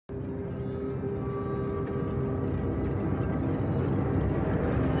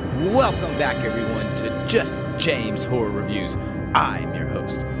Welcome back, everyone, to Just James Horror Reviews. I'm your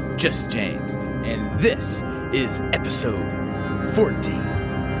host, Just James, and this is episode 14.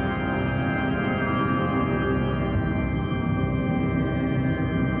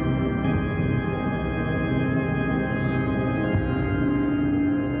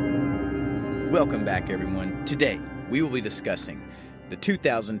 Welcome back, everyone. Today, we will be discussing the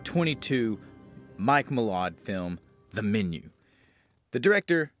 2022 Mike Mylod film, The Menu. The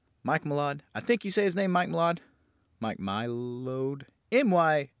director, Mike Mylod, I think you say his name, Mike Mylod? Mike Mylod?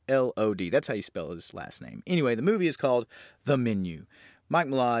 M-Y-L-O-D. That's how you spell his last name. Anyway, the movie is called The Menu. Mike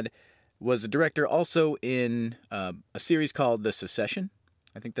Mylod was the director also in a series called The Succession.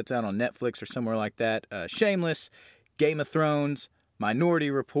 I think that's out on Netflix or somewhere like that. Shameless, Game of Thrones,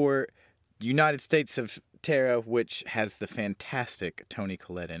 Minority Report, United States of Terra, which has the fantastic Toni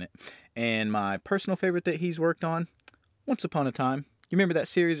Collette in it. And my personal favorite that he's worked on, Once Upon a Time. You remember that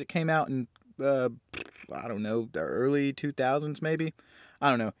series that came out in, I don't know, the early 2000s maybe? I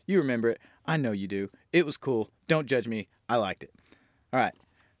don't know. You remember it. I know you do. It was cool. Don't judge me. I liked it. All right.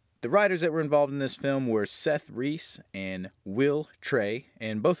 The writers that were involved in this film were Seth Reese and Will Trey,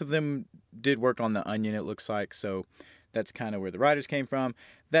 and both of them did work on The Onion, it looks like, so that's kind of where the writers came from.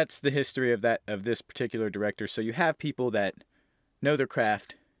 That's the history of this particular director. So you have people that know their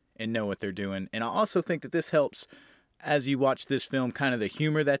craft and know what they're doing. And I also think that this helps as you watch this film, kind of the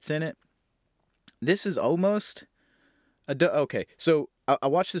humor that's in it. This is almost okay. So I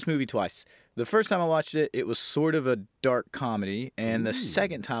watched this movie twice. The first time I watched it, it was sort of a dark comedy, and the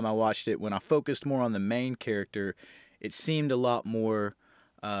second time I watched it, when I focused more on the main character, it seemed a lot more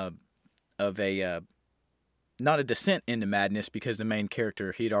of a not a descent into madness, because the main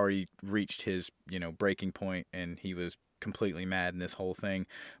character, he'd already reached his breaking point, and he was completely mad in this whole thing,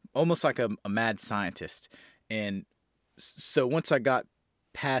 almost like a mad scientist. And so once I got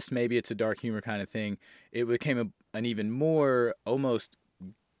past maybe it's a dark humor kind of thing, it became an even more almost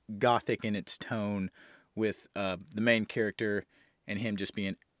gothic in its tone, with the main character and him just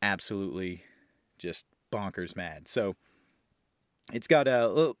being absolutely just bonkers mad. So it's got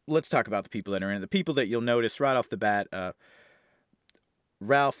let's talk about the people that are in it. The people that you'll notice right off the bat,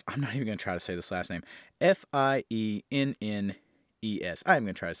 Ralph, I'm not even going to try to say this last name, Fiennes. I'm going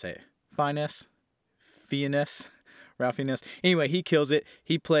to try to say it. Fiennes? Ralph Fiennes. Anyway, he kills it.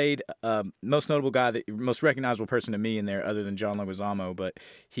 He played most notable guy, the most recognizable person to me in there, other than John Leguizamo, but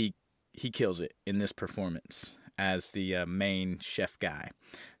he kills it in this performance as the main chef guy.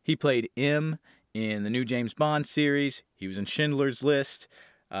 He played M in the new James Bond series. He was in Schindler's List.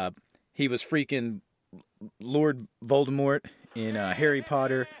 He was freaking Lord Voldemort in Harry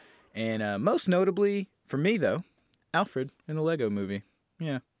Potter, and most notably for me though, Alfred in the Lego Movie.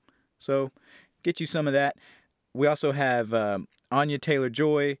 Yeah, so get you some of that. We also have Anya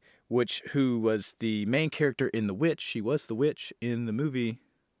Taylor-Joy, who was the main character in The Witch. She was the witch in the movie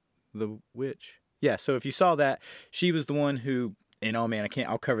The Witch. Yeah, so if you saw that, she was the one who, and oh man,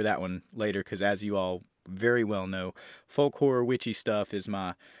 I'll cover that one later, because as you all very well know, folk horror witchy stuff is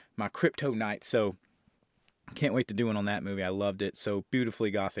my kryptonite, so can't wait to do one on that movie. I loved it, so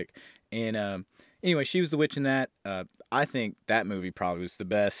beautifully gothic. And anyway, she was the witch in that. I think that movie probably was the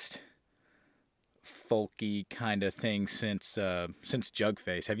best folky kind of thing since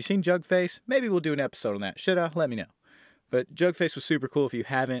Jugface. Have you seen Jugface? Maybe we'll do an episode on that. Should I? Let me know. But Jugface was super cool. If you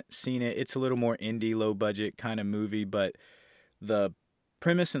haven't seen it, it's a little more indie, low budget kind of movie, but the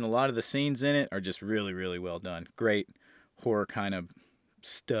premise and a lot of the scenes in it are just really, really well done. Great horror kind of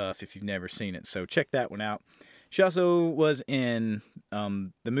stuff if you've never seen it. So check that one out. She also was in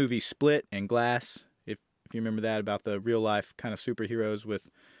the movie Split and Glass, if you remember that, about the real life kind of superheroes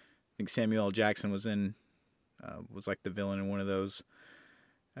with, I think Samuel L. Jackson was like the villain in one of those.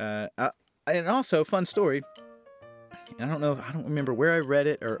 And also, fun story, I don't remember where I read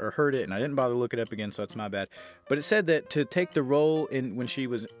it or heard it, and I didn't bother to look it up again, so that's my bad. But it said that to take the role when she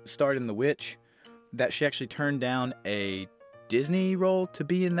was starring The Witch, that she actually turned down a Disney role to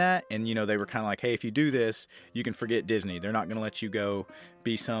be in that. And, they were kind of like, hey, if you do this, you can forget Disney. They're not going to let you go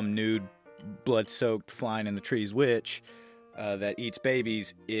be some nude, blood-soaked, flying in the trees witch that eats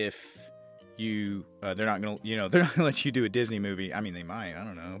babies if you they're not gonna let you do a Disney movie. I mean, they might, I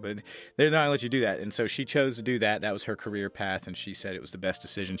don't know, but they're not gonna let you do that. And so she chose to do that. That was her career path, and she said it was the best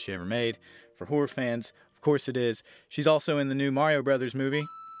decision she ever made. For horror fans, of course it is. She's also in the new Mario Brothers movie,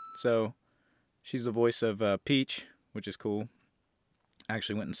 so she's the voice of Peach, which is cool. I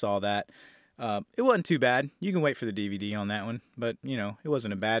actually went and saw that. It wasn't too bad. You can wait for the DVD on that one, but it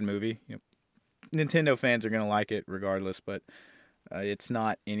wasn't a bad movie. Nintendo fans are gonna like it regardless, but it's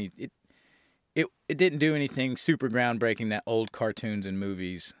not any. It didn't do anything super groundbreaking that old cartoons and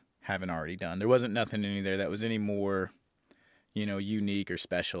movies haven't already done. There wasn't nothing in there that was any more, unique or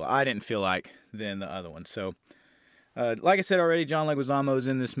special. I didn't feel like than the other one. So, like I said already, John Leguizamo is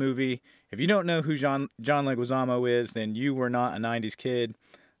in this movie. If you don't know who John Leguizamo is, then you were not a 90s kid.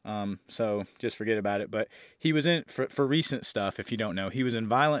 So just forget about it. But he was in, for recent stuff, if you don't know, he was in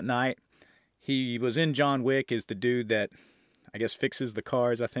Violent Night. He was in John Wick as the dude that, I guess, fixes the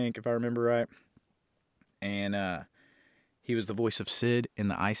cars, I think, if I remember right. And he was the voice of Sid in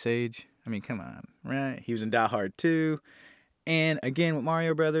the Ice Age. I mean, come on, right? He was in Die Hard 2. And again, with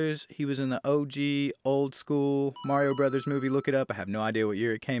Mario Brothers, he was in the OG, old school Mario Brothers movie. Look it up. I have no idea what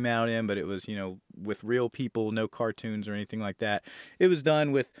year it came out in, but it was, with real people, no cartoons or anything like that. It was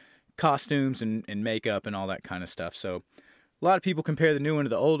done with costumes and makeup and all that kind of stuff. So a lot of people compare the new one to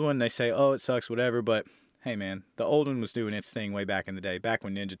the old one. They say, oh, it sucks, whatever. But hey, man, the old one was doing its thing way back in the day, back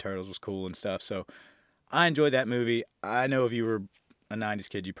when Ninja Turtles was cool and stuff. So I enjoyed that movie. I know if you were a 90s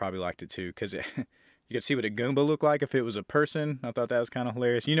kid, you probably liked it too, because you could see what a Goomba looked like if it was a person. I thought that was kind of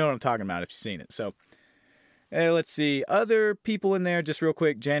hilarious. You know what I'm talking about if you've seen it. So let's see. Other people in there, just real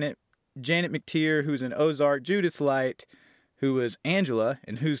quick. Janet McTeer, who's in Ozark. Judith Light, who was Angela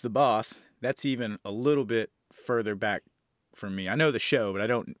and Who's the Boss. That's even a little bit further back from me. I know the show, but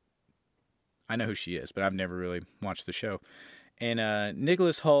I know who she is, but I've never really watched the show. And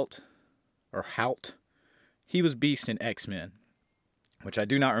Nicholas Hoult, he was Beast in X-Men, which I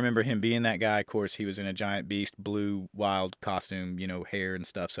do not remember him being that guy. Of course, he was in a giant beast, blue, wild costume, hair and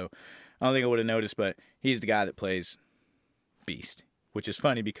stuff. So I don't think I would have noticed, but he's the guy that plays Beast, which is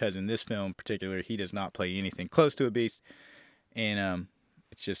funny because in this film in particular, he does not play anything close to a beast. And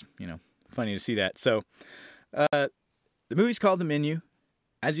it's just, funny to see that. So the movie's called The Menu.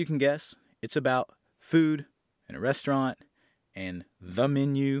 As you can guess, it's about food and a restaurant and the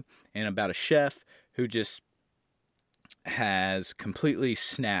menu and about a chef who just has completely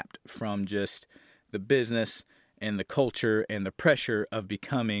snapped from just the business and the culture and the pressure of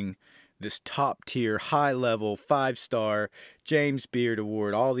becoming this top tier, high level, 5-star, James Beard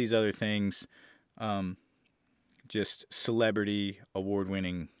Award, all these other things, just celebrity award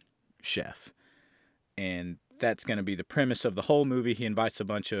winning chef. And that's going to be the premise of the whole movie. He invites a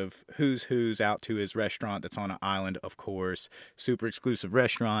bunch of who's out to his restaurant that's on an island, of course, super exclusive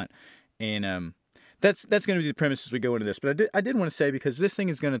restaurant. And that's going to be the premise as we go into this. But I did want to say, because this thing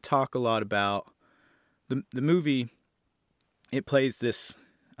is going to talk a lot about the movie. It plays this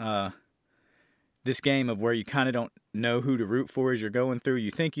game of where you kind of don't know who to root for as you're going through.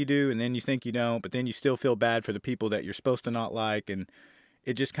 You think you do, and then you think you don't, but then you still feel bad for the people that you're supposed to not like, and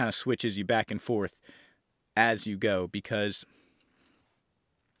it just kind of switches you back and forth as you go, because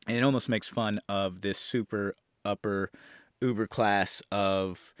and it almost makes fun of this super upper uber class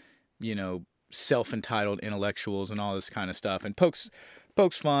of, self-entitled intellectuals and all this kind of stuff, and pokes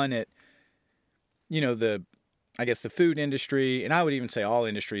fun at, the food industry, and I would even say all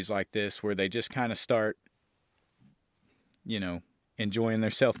industries like this, where they just kind of start, enjoying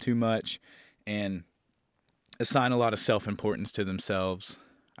themselves too much and assign a lot of self-importance to themselves.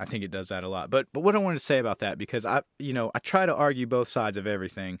 I think it does that a lot. But what I wanted to say about that, because I try to argue both sides of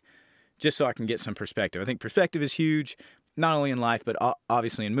everything just so I can get some perspective. I think perspective is huge, not only in life, but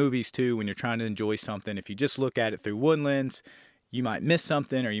obviously in movies too, when you're trying to enjoy something. If you just look at it through one lens, you might miss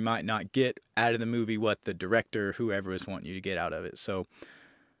something, or you might not get out of the movie what the director, whoever is wanting you to get out of it. So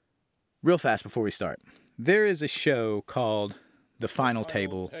real fast before we start, there is a show called The Final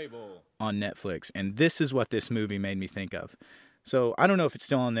Table on Netflix, and this is what this movie made me think of. So I don't know if it's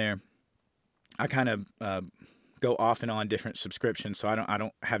still on there. I kind of go off and on different subscriptions, so I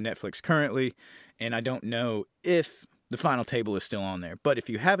don't have Netflix currently, and I don't know if The Final Table is still on there. But if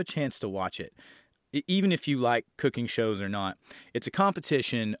you have a chance to watch it, even if you like cooking shows or not, it's a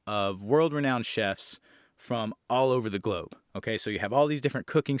competition of world-renowned chefs from all over the globe. Okay, so you have all these different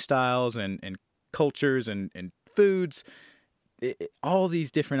cooking styles and cultures and foods, all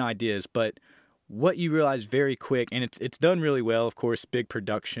these different ideas, but what you realize very quick, and it's done really well, of course, big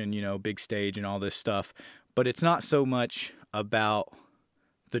production, big stage and all this stuff, but it's not so much about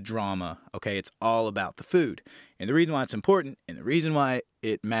the drama, okay? It's all about the food. And the reason why it's important, and the reason why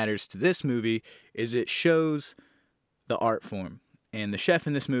it matters to this movie, is it shows the art form. And the chef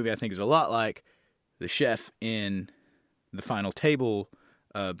in this movie, I think, is a lot like the chef in the Final Table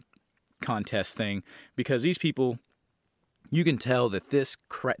contest thing, because these people, you can tell that this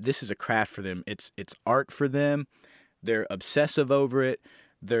is a craft for them. It's art for them. They're obsessive over it.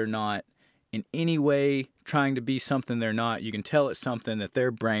 They're not in any way trying to be something they're not. You can tell it's something that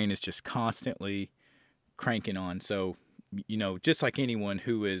their brain is just constantly cranking on. So, just like anyone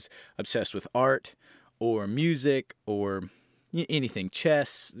who is obsessed with art or music or anything,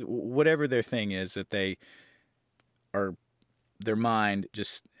 chess, whatever their thing is that they are, their mind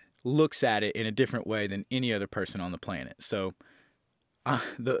just looks at it in a different way than any other person on the planet. So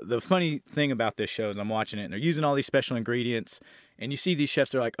the funny thing about this show is I'm watching it and they're using all these special ingredients, and you see these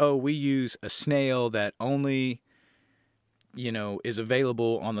chefs, they're like, oh, we use a snail that only, is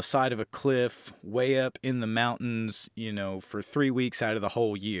available on the side of a cliff way up in the mountains, for 3 weeks out of the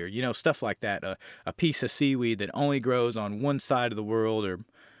whole year, stuff like that. A piece of seaweed that only grows on one side of the world, or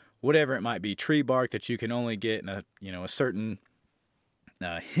whatever it might be, tree bark that you can only get in a certain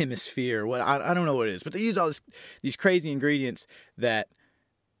hemisphere. What I don't know what it is, but they use all these crazy ingredients that,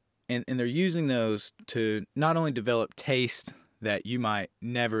 and they're using those to not only develop taste that you might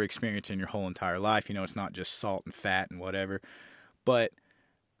never experience in your whole entire life. It's not just salt and fat and whatever, but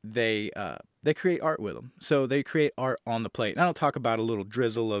they create art with them. So they create art on the plate. And I don't talk about a little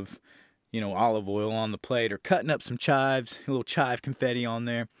drizzle of, olive oil on the plate, or cutting up some chives, a little chive confetti on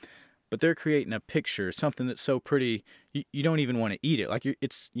there. But they're creating a picture, something that's so pretty, you don't even want to eat it. Like you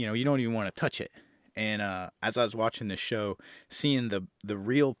don't even want to touch it. And as I was watching this show, seeing the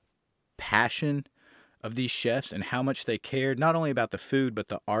real passion of these chefs and how much they cared, not only about the food, but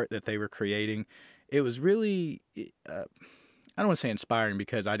the art that they were creating, it was really, I don't want to say inspiring,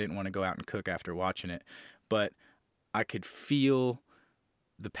 because I didn't want to go out and cook after watching it, but I could feel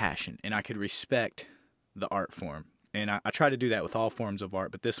the passion and I could respect the art form. And I try to do that with all forms of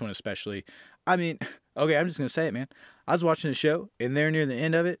art, but this one especially. I mean, okay, I'm just going to say it, man. I was watching the show, and there near the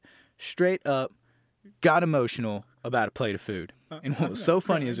end of it, straight up got emotional about a plate of food. And what was so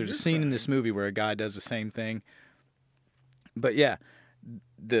funny is there's a scene in this movie where a guy does the same thing. But yeah,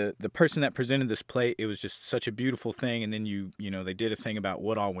 the person that presented this plate, it was just such a beautiful thing. And then they did a thing about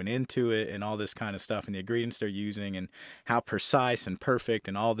what all went into it and all this kind of stuff, and the ingredients they're using and how precise and perfect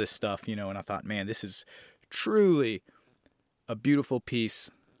and all this stuff, and I thought, man, this is truly a beautiful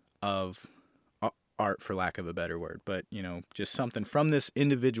piece of art, for lack of a better word, but just something from this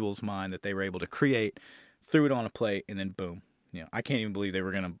individual's mind that they were able to create, threw it on a plate, and then boom. I can't even believe they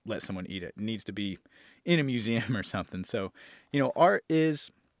were going to let someone eat it. It needs to be in a museum or something. So, art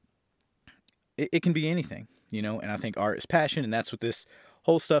is, it can be anything, and I think art is passion, and that's what this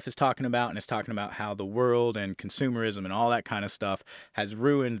whole stuff is talking about. And it's talking about how the world and consumerism and all that kind of stuff has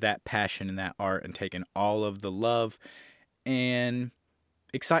ruined that passion and that art, and taken all of the love and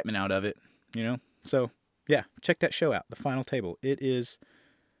excitement out of it, So, yeah, check that show out, The Final Table. It is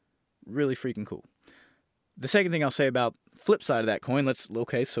really freaking cool. The second thing I'll say about flip side of that coin,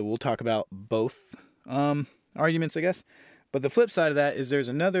 so we'll talk about both arguments, I guess. But the flip side of that is there's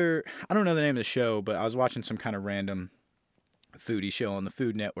another, I don't know the name of the show, but I was watching some kind of random foodie show on the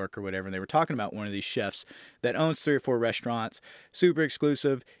Food Network or whatever, and they were talking about one of these chefs that owns 3 or 4 restaurants, super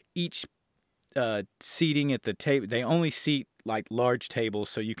exclusive. Each seating at the table, they only seat like large tables,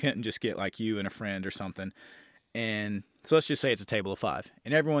 so you couldn't just get like you and a friend or something. And so let's just say it's a table of 5,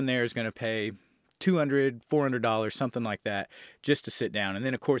 and everyone there is going to pay $200, $400, something like that, just to sit down. And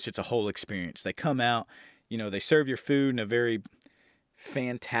then, of course, it's a whole experience. They come out, they serve your food in a very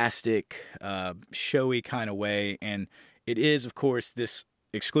fantastic, showy kind of way. And it is, of course, this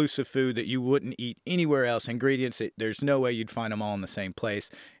exclusive food that you wouldn't eat anywhere else. Ingredients, there's no way you'd find them all in the same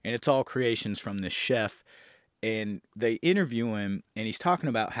place. And it's all creations from this chef. And they interview him, and he's talking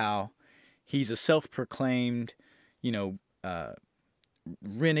about how he's a self-proclaimed,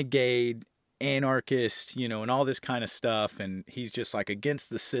 renegade, anarchist, and all this kind of stuff, and he's just like against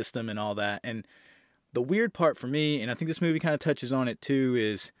the system and all that. And the weird part for me, and I think this movie kind of touches on it too,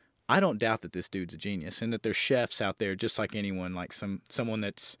 is I don't doubt that this dude's a genius, and that there's chefs out there just like anyone, like someone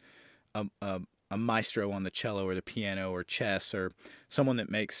that's a maestro on the cello or the piano or chess, or someone that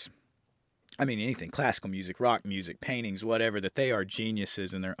makes, anything, classical music, rock music, paintings, whatever, that they are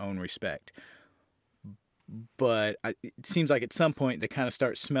geniuses in their own respect. But it seems like at some point they kind of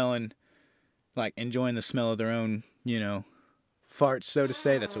start smelling, like enjoying the smell of their own, farts, so to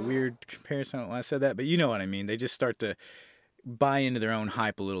say. That's a weird comparison. I don't know why I said that, but you know what I mean. They just start to buy into their own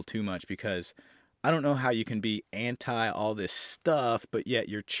hype a little too much, because I don't know how you can be anti all this stuff, but yet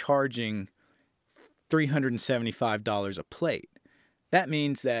you're charging $375 a plate. That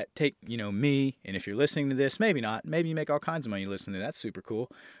means that take, me, and if you're listening to this, maybe not, maybe you make all kinds of money listening to that. That's super cool.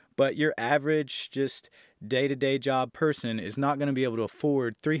 But your average, just day-to-day job person is not going to be able to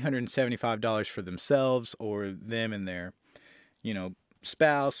afford $375 for themselves or them and their,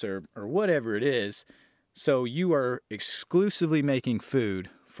 spouse or whatever it is. So you are exclusively making food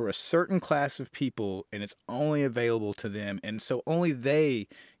for a certain class of people, and it's only available to them. And so only they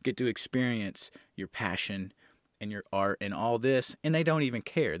get to experience your passion and your art and all this, and they don't even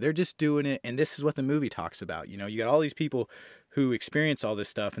care. They're just doing it, and this is what the movie talks about. You know, you got all these people who experience all this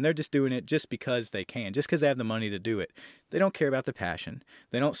stuff, and they're just doing it just because they can, just because they have the money to do it. They don't care about the passion.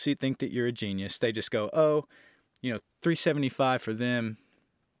 They don't think that you're a genius. They just go, oh, you know, $3.75 for them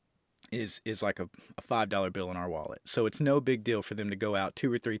is like a $5 bill in our wallet. So it's no big deal for them to go out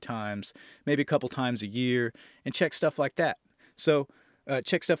 2 or 3 times, maybe a couple times a year, and check stuff like that. So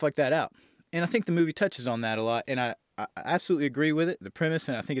check stuff like that out. And I think the movie touches on that a lot, and I absolutely agree with it, the premise,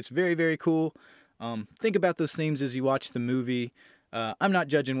 and I think it's very, very cool. Think about those themes as you watch the movie. I'm not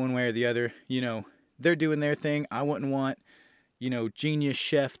judging one way or the other. You know, they're doing their thing. I wouldn't want, you know, genius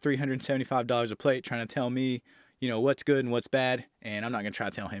chef, $375 a plate trying to tell me, you know, what's good and what's bad, and I'm not going to try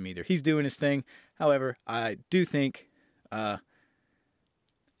to tell him either. He's doing his thing. However, I do think,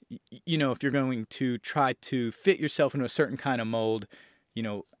 you know, if you're going to try to fit yourself into a certain kind of mold, you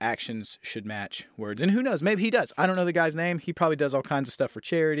know, actions should match words. And who knows, maybe he does. I don't know the guy's name. He probably does all kinds of stuff for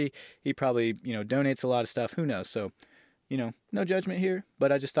charity. He probably, you know, donates a lot of stuff. Who knows? So, you know, no judgment here,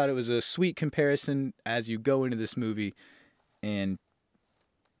 but I just thought it was a sweet comparison as you go into this movie and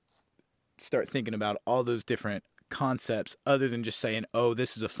start thinking about all those different concepts other than just saying, oh,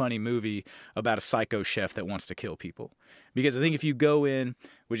 this is a funny movie about a psycho chef that wants to kill people. Because I think if you go in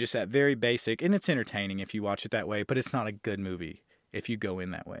with just that very basic, and it's entertaining if you watch it that way, but it's not a good movie if you go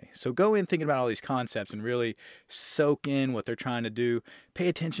in that way. So go in thinking about all these concepts and really soak in what they're trying to do. Pay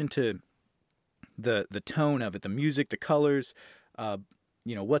attention to the tone of it, the music, the colors,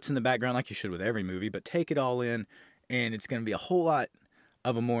 you know, what's in the background, like you should with every movie, but take it all in, and it's going to be a whole lot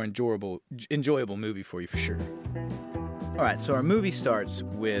of a more enjoyable movie for you for sure. All right, so our movie starts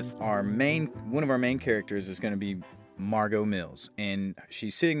with one of our main characters is going to be Margot Mills, and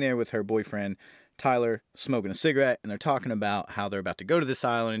she's sitting there with her boyfriend Tyler, smoking a cigarette, and they're talking about how they're about to go to this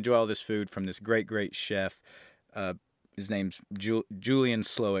island, enjoy all this food from this great chef. His name's Julian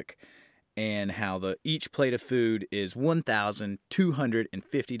Slowick, and how each plate of food is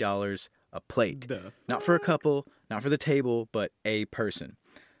 $1,250 a plate. Not for a couple, not for the table, but a person.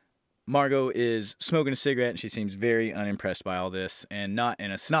 Margot is smoking a cigarette, and she seems very unimpressed by all this, and not in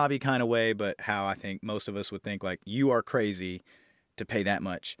a snobby kind of way, but how I think most of us would think, like, you are crazy to pay that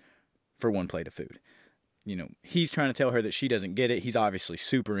much for one plate of food. You know, he's trying to tell her that she doesn't get it. He's obviously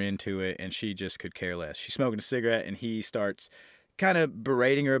super into it, and she just could care less. She's smoking a cigarette, and he starts kind of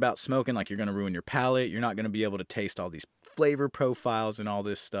berating her about smoking, like, you're going to ruin your palate. You're not going to be able to taste all these flavor profiles and all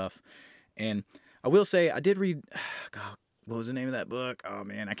this stuff. And I will say, I did read, God, what was the name of that book? Oh,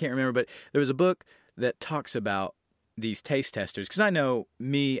 man, I can't remember. But there was a book that talks about these taste testers. Because I know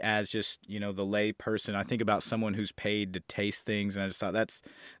me as just, you know, the lay person, I think about someone who's paid to taste things. And I just thought, that's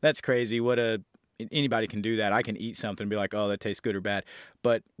crazy. Anybody can do that. I can eat something and be like, oh, that tastes good or bad.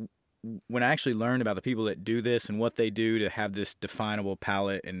 But when I actually learned about the people that do this and what they do to have this definable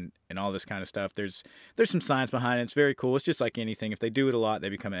palate and all this kind of stuff, there's some science behind it. It's very cool. It's just like anything. If they do it a lot, they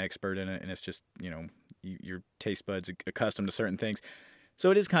become an expert in it, and it's just, you know, your taste buds accustomed to certain things.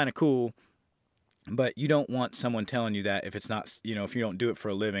 So it is kind of cool, but you don't want someone telling you that if it's not, you know, if you don't do it for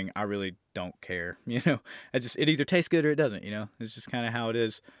a living. I really don't care. You know, it either tastes good or it doesn't. You know, it's just kind of how it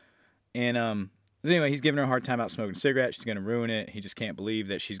is. And anyway, he's giving her a hard time about smoking a cigarette. She's going to ruin it. He just can't believe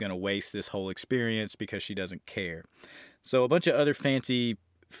that she's going to waste this whole experience because she doesn't care. So a bunch of other fancy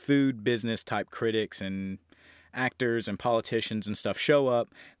food business type critics and actors and politicians and stuff show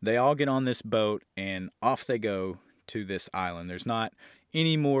up. They all get on this boat and off they go to this island. There's not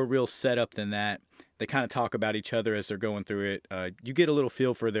any more real setup than that. They kind of talk about each other as they're going through it. You get a little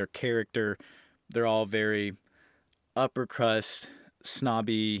feel for their character. They're all very upper crust,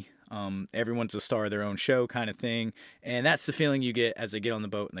 snobby, everyone's a star of their own show kind of thing. And that's the feeling you get as they get on the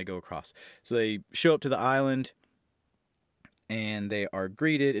boat and they go across. So they show up to the island and they are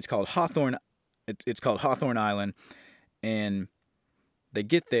greeted. It's called Hawthorne. It's called Hawthorne Island. And they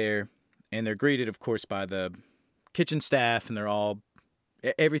get there and they're greeted, of course, by the kitchen staff, and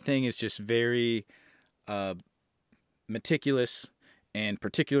everything is just very meticulous and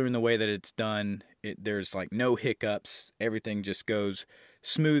particular in the way that it's done. There's like no hiccups. Everything just goes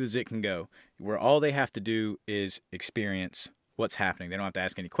smooth as it can go, where all they have to do is experience what's happening. They don't have to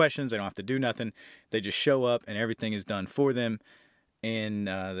ask any questions. They don't have to do nothing. They just show up and everything is done for them. And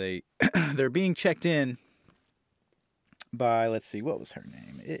they're being checked in by, let's see, what was her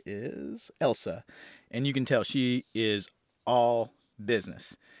name? It is Elsa. And you can tell she is all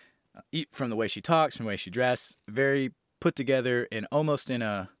business. From the way she talks, from the way she dresses, very put together and almost in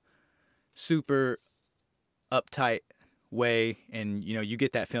a super uptight way. And, you know, you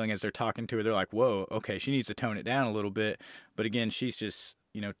get that feeling as they're talking to her. They're like, whoa, okay, she needs to tone it down a little bit. But again, she's just,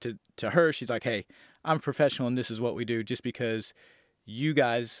 you know, to her, she's like, hey, I'm a professional and this is what we do. Just because you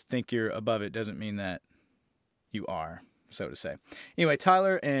guys think you're above it doesn't mean that you are, so to say. Anyway,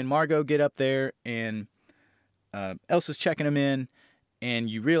 Tyler and Margot get up there, and Elsa's checking them in, and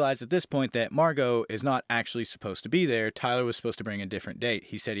you realize at this point that Margot is not actually supposed to be there. Tyler was supposed to bring a different date.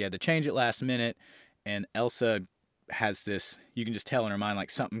 He said he had to change it last minute, and Elsa has this, you can just tell in her mind, like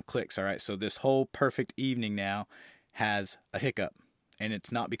something clicks, all right? So this whole perfect evening now has a hiccup, and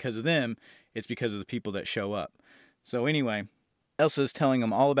it's not because of them, it's because of the people that show up. So anyway, Elsa's telling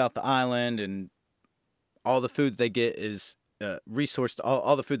them all about the island, and all the food they get is resourced,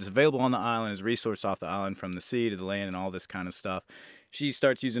 all the food that's available on the island is resourced off the island, from the sea to the land and all this kind of stuff. She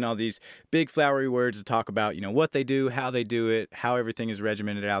starts using all these big flowery words to talk about, what they do, how they do it, how everything is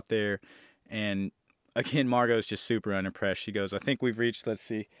regimented out there. And again, Margot's just super unimpressed. She goes, I think we've reached, let's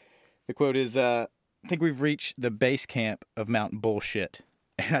see, the quote is, I think we've reached the base camp of Mount Bullshit.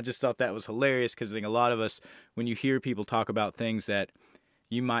 And I just thought that was hilarious, because I think a lot of us, when you hear people talk about things that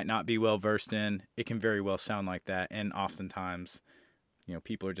you might not be well versed in, it can very well sound like that. And oftentimes,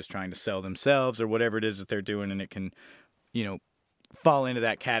 people are just trying to sell themselves or whatever it is that they're doing, and it can, fall into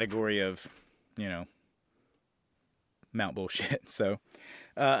that category of, Mount Bullshit. So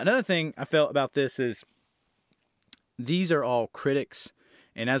another thing I felt about this is these are all critics,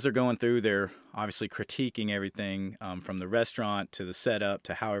 and as they're going through, they're obviously critiquing everything, from the restaurant to the setup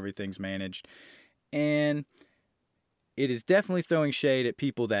to how everything's managed. And it is definitely throwing shade at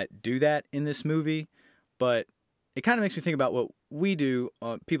people that do that in this movie, but it kind of makes me think about what we do,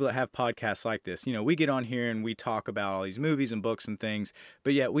 people that have podcasts like this. We get on here and we talk about all these movies and books and things,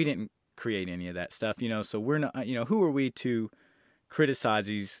 but yet we didn't create any of that stuff, so we're not, who are we to criticize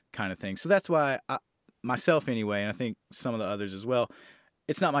these kind of things? So that's why myself anyway, and I think some of the others as well,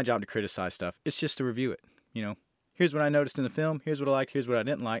 it's not my job to criticize stuff. It's just to review it. Here's what I noticed in the film. Here's what I liked. Here's what I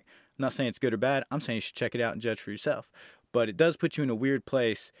didn't like. I'm not saying it's good or bad. I'm saying you should check it out and judge for yourself. But it does put you in a weird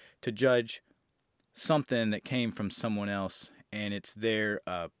place to judge something that came from someone else, and it's their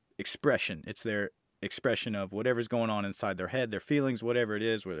expression. It's their expression of whatever's going on inside their head, their feelings, whatever it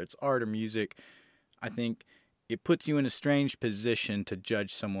is, whether it's art or music. I think it puts you in a strange position to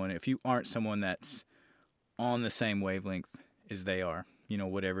judge someone if you aren't someone that's on the same wavelength as they are,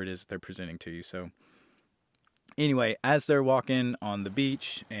 whatever it is that they're presenting to you. So anyway, as they're walking on the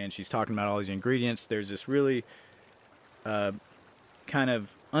beach and she's talking about all these ingredients, there's this really kind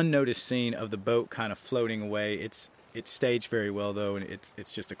of unnoticed scene of the boat kind of floating away. It's staged very well though, and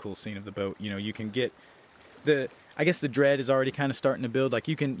it's just a cool scene of the boat. You can get I guess the dread is already kind of starting to build. Like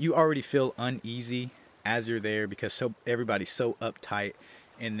you already feel uneasy as you're there, because everybody's so uptight,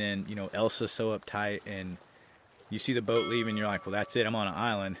 and then Elsa's so uptight, and you see the boat leave and you're like, well, that's it, I'm on an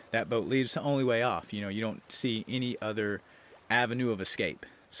island. That boat leaves, the only way off. You don't see any other avenue of escape.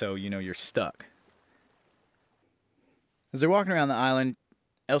 So, you're stuck. As they're walking around the island,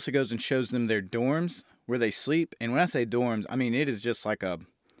 Elsa goes and shows them their dorms where they sleep. And when I say dorms, I mean, it's just like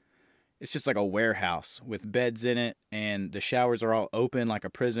a warehouse with beds in it, and the showers are all open like a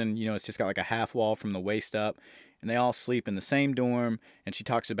prison. It's just got like a half wall from the waist up, and they all sleep in the same dorm. And she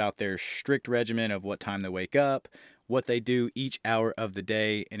talks about their strict regimen of what time they wake up, what they do each hour of the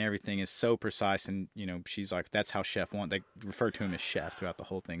day, and everything is so precise. And, she's like, that's how Chef wants. They refer to him as Chef throughout the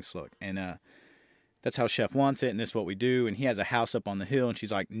whole thing. So, and that's how Chef wants it, and this is what we do. And he has a house up on the hill, and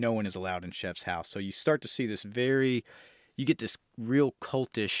she's like, no one is allowed in Chef's house. So you start to see you get this real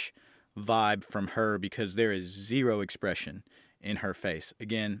cultish vibe from her, because there is zero expression in her face.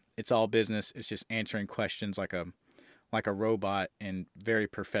 Again, it's all business. It's just answering questions like a robot, and very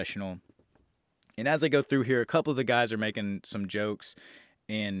professional. And as I go through here, a couple of the guys are making some jokes,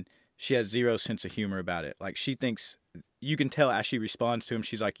 and she has zero sense of humor about it. Like, she thinks, you can tell as she responds to him,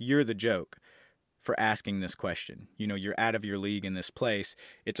 she's like, you're the joke for asking this question. You're out of your league in this place.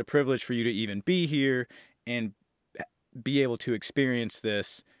 It's a privilege for you to even be here and be able to experience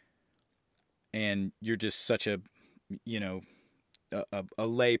this. And you're just such a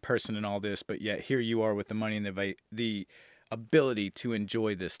lay person in all this, but yet here you are with the money and the ability to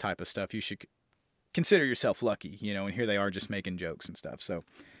enjoy this type of stuff. You should consider yourself lucky, and here they are just making jokes and stuff. So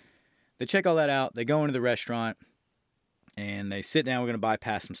they check all that out. They go into the restaurant and they sit down. We're going to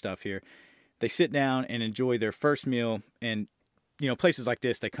bypass some stuff here. They sit down and enjoy their first meal. And, places like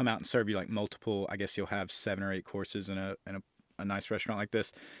this, they come out and serve you like multiple, I guess you'll have 7 or 8 courses in a nice restaurant like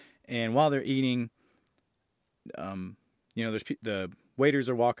this. And while they're eating, there's the waiters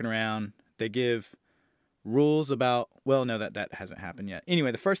are walking around. They give rules about, well, no, that hasn't happened yet.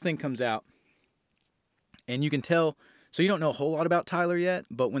 Anyway, the first thing comes out, and you can tell, so you don't know a whole lot about Tyler yet,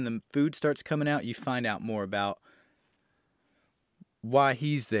 but when the food starts coming out, you find out more about why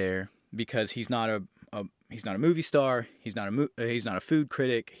he's there, because he's not he's not a movie star. He's not a food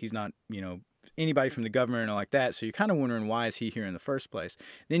critic. He's not, anybody from the government or like that. So you're kind of wondering, why is he here in the first place?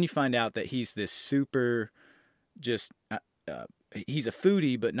 Then you find out that he's this super, just he's a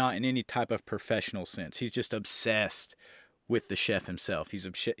foodie, but not in any type of professional sense. He's just obsessed with the chef himself.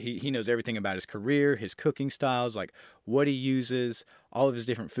 He knows everything about his career, his cooking styles, like what he uses, all of his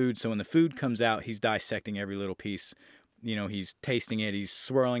different foods. So when the food comes out, he's dissecting every little piece. He's tasting it, he's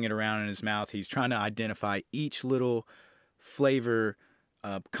swirling it around in his mouth. He's trying to identify each little flavor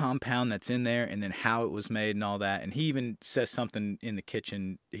compound that's in there, and then how it was made and all that. And he even says something in the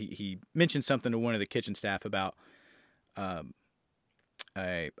kitchen. He mentioned something to one of the kitchen staff about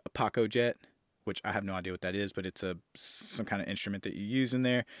a Paco jet, which I have no idea what that is, but it's some kind of instrument that you use in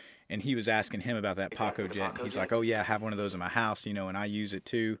there. And he was asking him about that Paco jet. He's like, "Oh yeah, I have one of those in my house, and I use it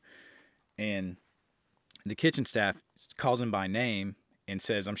too." And the kitchen staff calls him by name and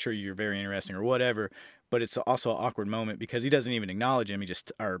says, "I'm sure you're very interesting," or whatever. But it's also an awkward moment because he doesn't even acknowledge him. He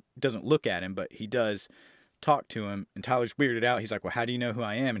just, or doesn't look at him, but he does talk to him. And Tyler's weirded out. He's like, "Well, how do you know who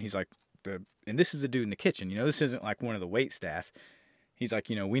I am?" And he's like, and this is a dude in the kitchen. This isn't like one of the wait staff. He's like,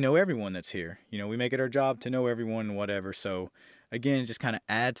 "We know everyone that's here. We make it our job to know everyone and whatever." So again, it just kind of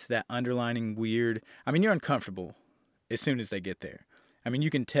adds to that underlining weird. You're uncomfortable as soon as they get there. You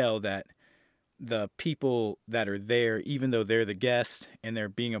can tell that the people that are there, even though they're the guest and they're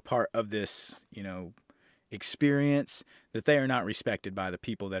being a part of this, experience, that they are not respected by the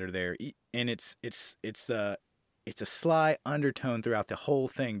people that are there. And it's a sly undertone throughout the whole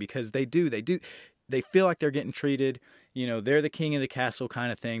thing, because they feel like they're getting treated, they're the king of the castle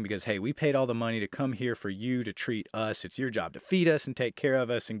kind of thing, because, hey, we paid all the money to come here for you to treat us. It's your job to feed us and take care of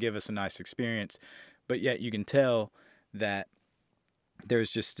us and give us a nice experience. But yet you can tell that there's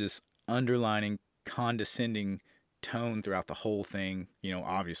just this underlining condescending tone throughout the whole thing.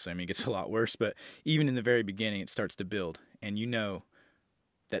 Obviously, it gets a lot worse, but even in the very beginning, it starts to build, and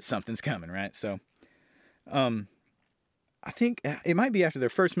that something's coming, right? So, I think it might be after their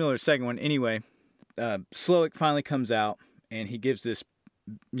first meal or second one. Anyway, Slowick finally comes out, and he gives this,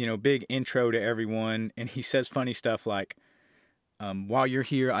 big intro to everyone, and he says funny stuff like, "While you're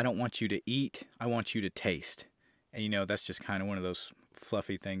here, I don't want you to eat, I want you to taste." And, that's just kind of one of those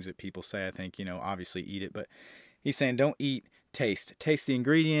fluffy things that people say, I think, obviously eat it, but he's saying don't eat, taste the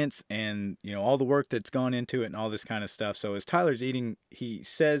ingredients and, all the work that's gone into it and all this kind of stuff. So as Tyler's eating, he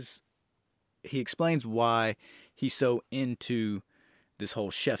explains why he's so into this whole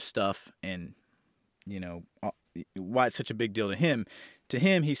chef stuff and, why it's such a big deal to him. To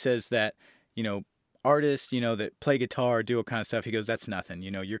him, he says that, artists, that play guitar, do all kind of stuff. He goes, "That's nothing.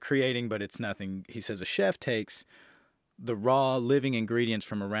 You're creating, but it's nothing." He says a chef takes the raw living ingredients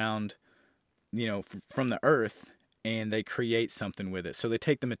from around, from the earth, and they create something with it. So they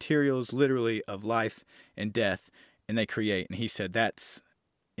take the materials literally of life and death, and they create. And he said that's,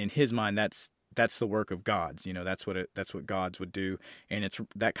 in his mind, that's the work of gods. That's what gods would do. And it's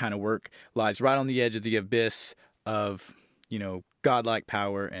that kind of work lies right on the edge of the abyss of, godlike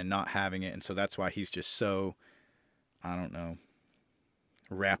power and not having it. And so that's why he's just so, I don't know,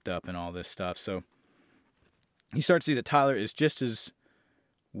 wrapped up in all this stuff. So you start to see that Tyler is just as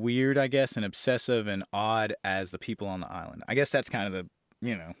weird, I guess, and obsessive and odd as the people on the island. I guess that's kind of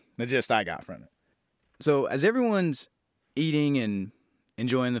the gist I got from it. So as everyone's eating and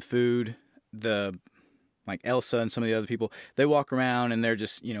enjoying the food, like Elsa and some of the other people, they walk around and they're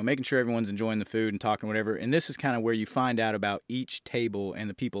just, making sure everyone's enjoying the food and talking whatever. And this is kind of where you find out about each table and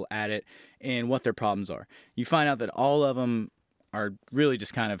the people at it and what their problems are. You find out that all of them are really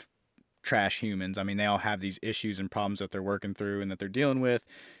just kind of trash humans. They all have these issues and problems that they're working through and that they're dealing with.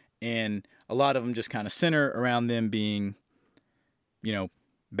 And a lot of them just kind of center around them being,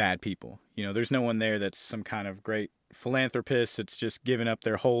 bad people. There's no one there that's some kind of great philanthropist that's just given up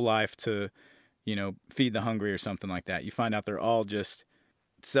their whole life to, feed the hungry or something like that. You find out they're all just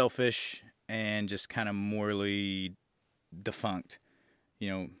selfish and just kind of morally defunct,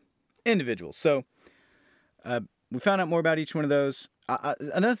 individuals. So we found out more about each one of those.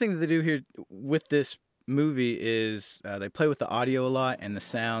 Another thing that they do here with this movie is they play with the audio a lot and the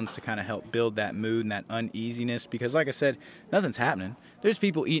sounds to kind of help build that mood and that uneasiness, because like I said, nothing's happening. There's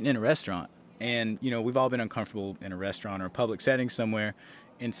people eating in a restaurant, and we've all been uncomfortable in a restaurant or a public setting somewhere,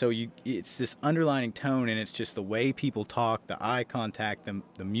 and so it's this underlining tone, and it's just the way people talk, the eye contact,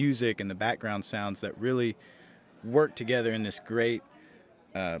 the music and the background sounds that really work together in this great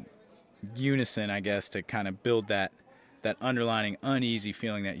unison, I guess, to kind of build that underlining uneasy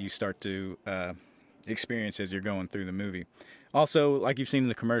feeling that you start to experience as you're going through the movie. Also, like you've seen in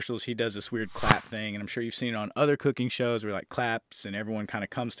the commercials, he does this weird clap thing, and I'm sure you've seen it on other cooking shows where like claps and everyone kind of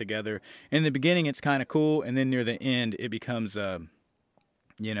comes together. In the beginning, it's kind of cool, and then near the end, it becomes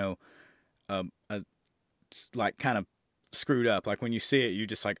you know, a like kind of screwed up. Like when you see it, you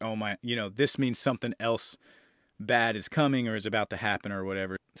just like, oh my, this means something else bad is coming or is about to happen or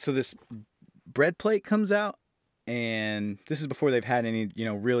whatever. So this bread plate comes out, and this is before they've had any,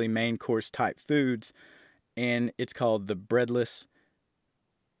 really main course type foods, and it's called the breadless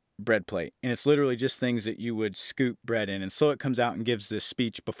bread plate. And it's literally just things that you would scoop bread in. And so it comes out and gives this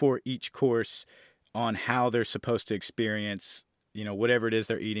speech before each course on how they're supposed to experience, whatever it is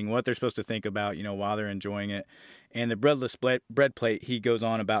they're eating, what they're supposed to think about, while they're enjoying it. And the breadless bread plate, he goes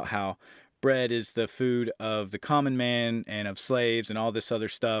on about how bread is the food of the common man and of slaves and all this other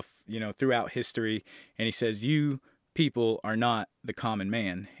stuff, throughout history. And he says, you people are not the common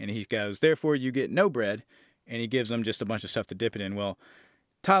man. And he goes, therefore you get no bread. And he gives them just a bunch of stuff to dip it in. Well,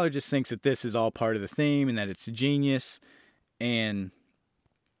 Tyler just thinks that this is all part of the theme and that it's genius. And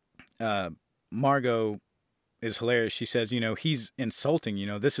Margot is hilarious. She says, he's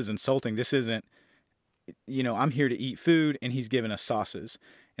insulting, this is insulting. This isn't, I'm here to eat food and he's giving us sauces.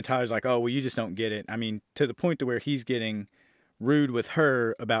 And Tyler's like, oh, well, you just don't get it. I mean, to the point to where he's getting rude with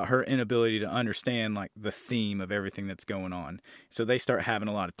her about her inability to understand like the theme of everything that's going on. So they start having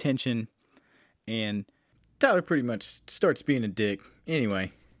a lot of tension, and Tyler pretty much starts being a dick.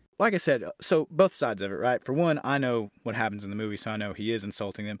 Anyway, like I said, so both sides of it, right? For one, I know what happens in the movie, so I know he is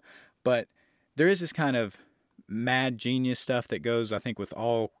insulting them. But there is this kind of mad genius stuff that goes, I think, with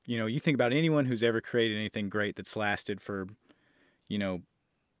all, you think about anyone who's ever created anything great that's lasted for,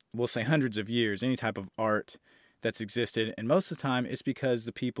 we'll say hundreds of years, any type of art that's existed. And most of the time, it's because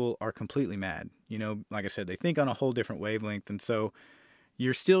the people are completely mad. Like I said, they think on a whole different wavelength. And so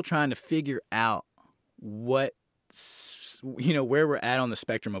you're still trying to figure out where we're at on the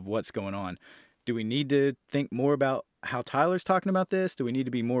spectrum of what's going on. Do we need to think more about how Tyler's talking about this? Do we need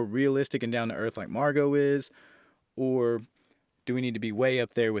to be more realistic and down to earth like Margot is? Or do we need to be way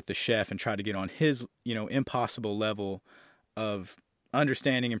up there with the chef and try to get on his, impossible level of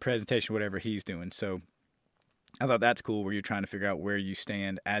understanding and presentation, whatever he's doing? So I thought that's cool, where you're trying to figure out where you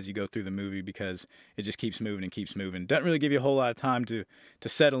stand as you go through the movie, because it just keeps moving and keeps moving. Doesn't really give you a whole lot of time to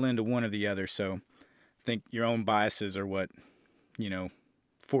settle into one or the other. So I think your own biases are what,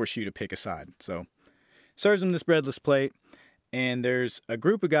 force you to pick a side. So serves them this breadless plate, and there's a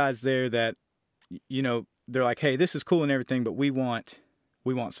group of guys there that, they're like, hey, this is cool and everything, but we want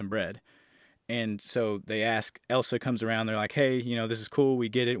some bread. And so they ask, Elsa comes around, they're like, hey, this is cool, we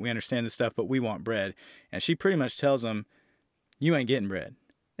get it, we understand this stuff, but we want bread. And she pretty much tells them, you ain't getting bread.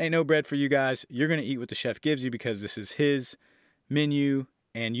 Ain't no bread for you guys. You're going to eat what the chef gives you because this is his menu,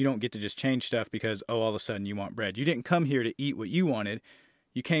 and you don't get to just change stuff because, all of a sudden you want bread. You didn't come here to eat what you wanted.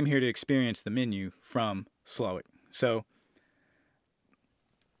 You came here to experience the menu from Slowick. So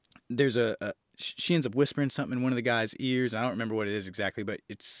there's she ends up whispering something in one of the guy's ears. I don't remember what it is exactly, but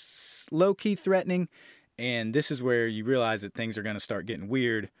it's low-key threatening. And this is where you realize that things are going to start getting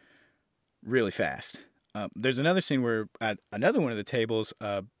weird really fast. There's another scene where at another one of the tables,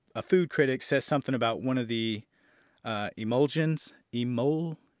 a food critic says something about one of the emulsions.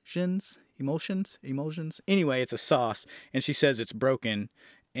 Anyway, it's a sauce, and she says it's broken.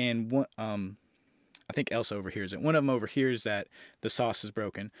 And I think Elsa overhears it. One of them overhears that the sauce is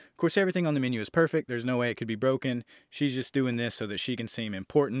broken. Of course, everything on the menu is perfect. There's no way it could be broken. She's just doing this so that she can seem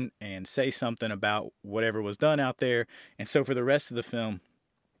important and say something about whatever was done out there. And so for the rest of the film,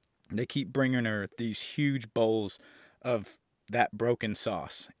 they keep bringing her these huge bowls of that broken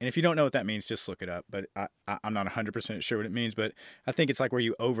sauce. And if you don't know what that means, just look it up. But I'm not 100% sure what it means. But I think it's like where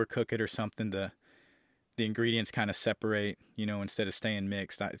you overcook it or something. The ingredients kind of separate, instead of staying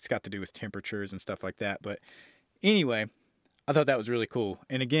mixed. It's got to do with temperatures and stuff like that. But anyway, I thought that was really cool.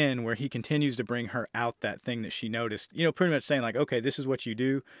 And again, where he continues to bring her out that thing that she noticed, pretty much saying like, okay, this is what you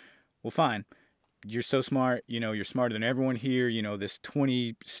do. Well, fine. You're so smart. You're smarter than everyone here. This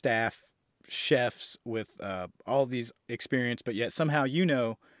 20 staff chefs with all these experience, but yet somehow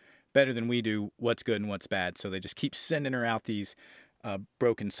better than we do what's good and what's bad. So they just keep sending her out these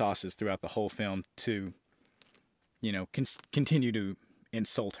broken sauces throughout the whole film to continue to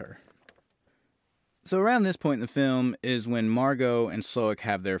insult her. So around this point in the film is when Margot and Slowick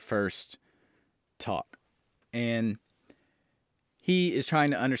have their first talk. And he is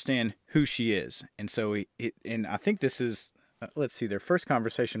trying to understand who she is. And so and I think this is, let's see, their first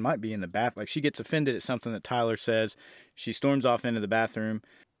conversation might be in the bath. Like, she gets offended at something that Tyler says. She storms off into the bathroom.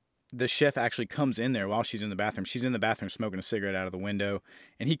 The chef actually comes in there while she's in the bathroom. She's in the bathroom smoking a cigarette out of the window.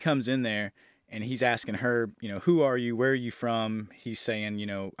 And he comes in there and he's asking her, who are you? Where are you from? He's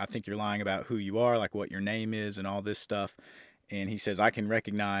saying, I think you're lying about who you are, like what your name is and all this stuff. And he says, I can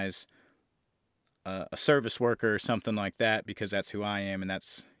recognize a service worker or something like that because that's who I am and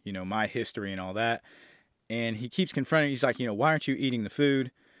that's, my history and all that. And he keeps confronting, he's like, why aren't you eating the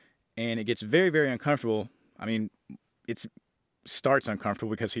food? And it gets very, very uncomfortable. I mean, it starts uncomfortable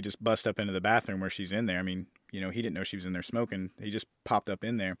because he just busts up into the bathroom where she's in there. I mean, he didn't know she was in there smoking. He just popped up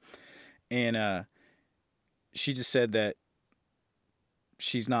in there. And she just said that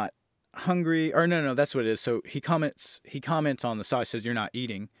she's not hungry. Or no, that's what it is. So he comments on the sauce, says, you're not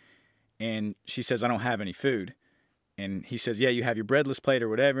eating. And she says, I don't have any food. And he says, yeah, you have your breadless plate or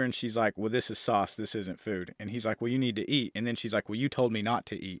whatever. And she's like, well, this is sauce. This isn't food. And he's like, well, you need to eat. And then she's like, well, you told me not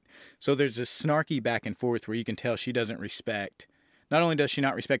to eat. So there's this snarky back and forth where you can tell she doesn't respect. Not only does she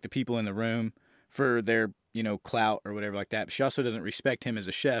not respect the people in the room for their, clout or whatever like that, but she also doesn't respect him as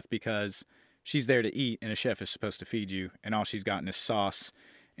a chef because she's there to eat and a chef is supposed to feed you. And all she's gotten is sauce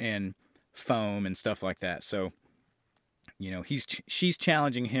and foam and stuff like that. So, she's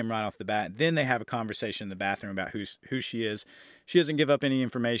challenging him right off the bat. Then they have a conversation in the bathroom about who she is. She doesn't give up any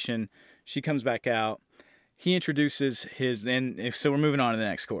information. She comes back out. He introduces so we're moving on to the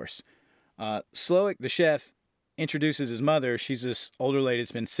next course. Slowick, the chef, introduces his mother. She's this older lady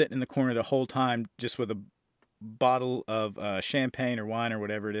that's been sitting in the corner the whole time just with a bottle of champagne or wine or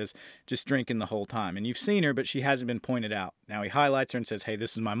whatever it is, just drinking the whole time. And you've seen her, but she hasn't been pointed out. Now he highlights her and says, hey,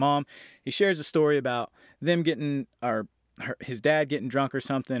 this is my mom. He shares a story about them his dad getting drunk or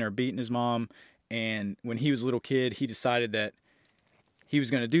something or beating his mom. And when he was a little kid, he decided that he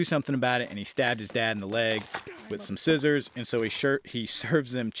was going to do something about it. And he stabbed his dad in the leg with some scissors. And so he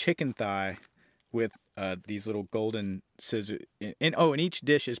serves them chicken thigh with these little golden scissors. And each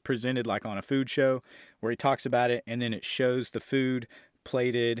dish is presented like on a food show where he talks about it. And then it shows the food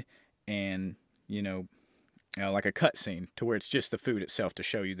plated and, like a cut scene to where it's just the food itself to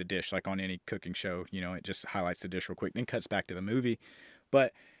show you the dish, like on any cooking show, it just highlights the dish real quick, then cuts back to the movie.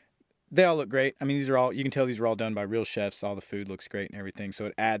 But they all look great. I mean, you can tell these are all done by real chefs. All the food looks great and everything. So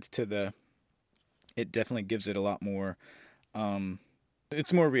it adds to it definitely gives it a lot more,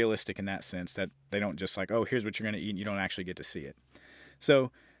 it's more realistic in that sense that they don't just like, oh, here's what you're going to eat and you don't actually get to see it.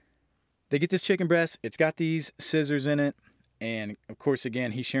 So they get this chicken breast. It's got these scissors in it. And, of course,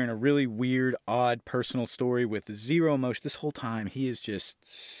 again, he's sharing a really weird, odd, personal story with zero emotion. This whole time, he is just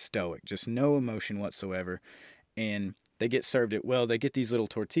stoic, just no emotion whatsoever. And they get served it well. They get these little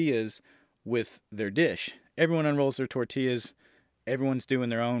tortillas with their dish. Everyone unrolls their tortillas. Everyone's doing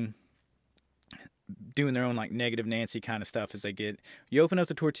their own like negative Nancy kind of stuff as they get. You open up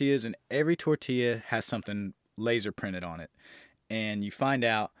the tortillas, and every tortilla has something laser printed on it. And you find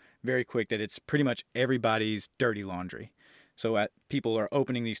out very quick that it's pretty much everybody's dirty laundry. So people are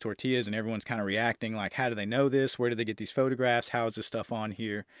opening these tortillas and everyone's kind of reacting like, how do they know this? Where did they get these photographs? How is this stuff on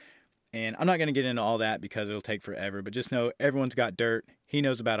here? And I'm not going to get into all that because it'll take forever, but just know everyone's got dirt. He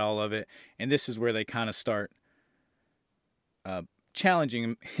knows about all of it. And this is where they kind of start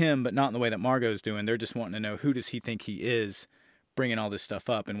challenging him, but not in the way that Margot's doing. They're just wanting to know, who does he think he is bringing all this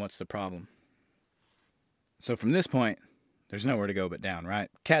stuff up and what's the problem? So from this point, there's nowhere to go but down, right?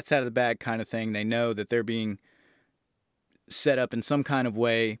 Cat's out of the bag kind of thing. They know that they're being set up in some kind of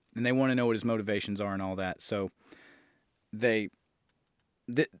way, and they want to know what his motivations are and all that. So they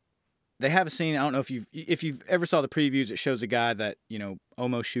have a scene. I don't know if you've ever saw the previews. It shows a guy that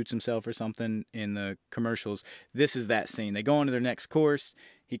almost shoots himself or something in the commercials. This is that scene. They go on to their next course.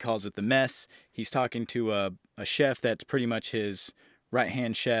 He calls it the mess. He's talking to a chef that's pretty much his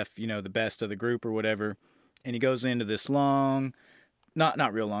right-hand chef, the best of the group or whatever. And he goes into this long,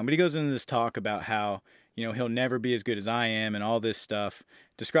 not real long, but he goes into this talk about how he'll never be as good as I am and all this stuff.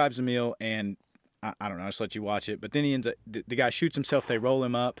 Describes the meal, and I don't know, I'll just let you watch it. But then he ends up, the guy shoots himself, they roll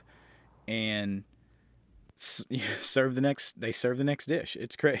him up, and serve the next dish.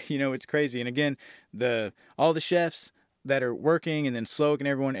 It's it's crazy. And again, all the chefs that are working, and then Slowick and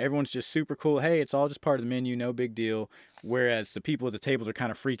everyone's just super cool. Hey, it's all just part of the menu, no big deal. Whereas the people at the tables are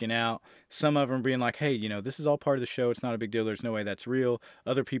kind of freaking out. Some of them are being like, hey, this is all part of the show. It's not a big deal. There's no way that's real.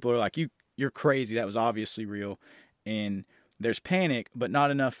 Other people are like, you're crazy. That was obviously real. And there's panic, but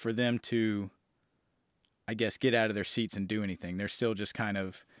not enough for them to, I guess, get out of their seats and do anything. They're still just kind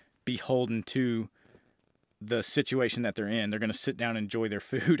of beholden to the situation that they're in. They're going to sit down and enjoy their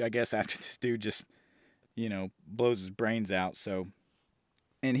food, I guess, after this dude just, blows his brains out. So,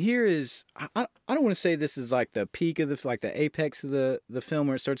 and here is, I don't want to say this is like the peak of the apex of the film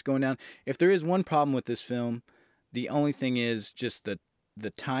where it starts going down. If there is one problem with this film, the only thing is just the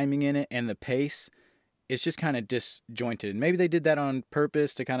timing in it and the pace. It's just kind of disjointed. Maybe they did that on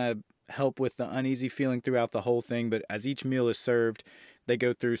purpose to kind of help with the uneasy feeling throughout the whole thing. But as each meal is served, they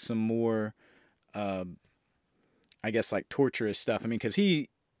go through some more, I guess, like torturous stuff. I mean, because he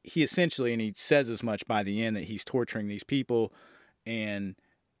essentially, and he says as much by the end, that he's torturing these people, and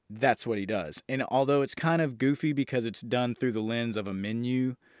that's what he does. And although it's kind of goofy because it's done through the lens of a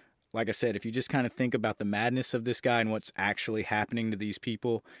menu, like I said, if you just kind of think about the madness of this guy and what's actually happening to these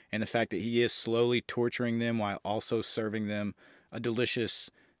people, and the fact that he is slowly torturing them while also serving them a delicious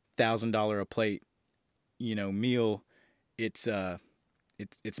 $1,000 a plate, meal, it's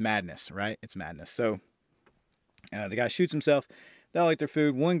madness, right? It's madness. So the guy shoots himself. They all eat their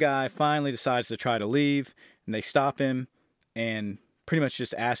food. One guy finally decides to try to leave, and they stop him and pretty much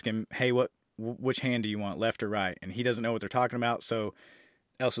just ask him, hey, which hand do you want, left or right? And he doesn't know what they're talking about, so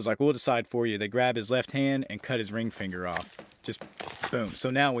Elsa's like, we'll decide for you. They grab his left hand and cut his ring finger off. Just boom. So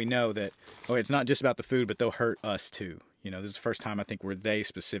now we know that, okay, it's not just about the food, but they'll hurt us too. This is the first time I think where they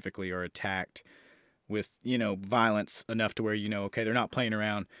specifically are attacked with, violence enough to where, okay, they're not playing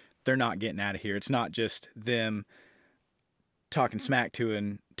around. They're not getting out of here. It's not just them talking smack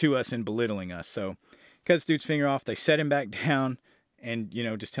to us and belittling us. So cut this dude's finger off. They set him back down and,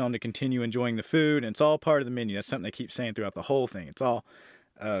 just tell him to continue enjoying the food. And it's all part of the menu. That's something they keep saying throughout the whole thing. It's all...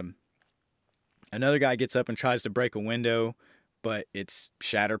 another guy gets up and tries to break a window, but it's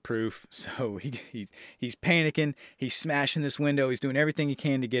shatterproof. So he's panicking. He's smashing this window. He's doing everything he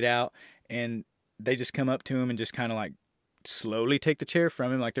can to get out. And they just come up to him and just kind of like slowly take the chair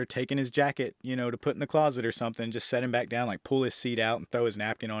from him, like they're taking his jacket, to put in the closet or something. Just set him back down, like pull his seat out and throw his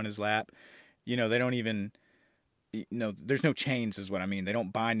napkin on his lap. They don't even, there's no chains is what I mean. They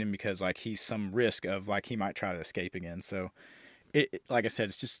don't bind him because like he's some risk of like he might try to escape again. So like I said,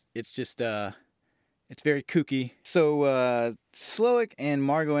 it's very kooky. So Slowick and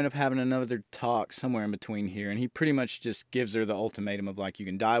Margot end up having another talk somewhere in between here, and he pretty much just gives her the ultimatum of like, you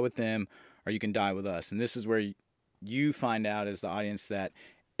can die with them or you can die with us. And this is where you find out as the audience that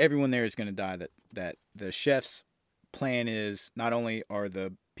everyone there is going to die. That the chef's plan is not only are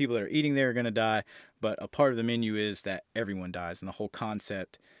the people that are eating there going to die, but a part of the menu is that everyone dies, and the whole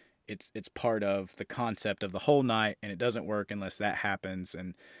concept. It's part of the concept of the whole night, and it doesn't work unless that happens.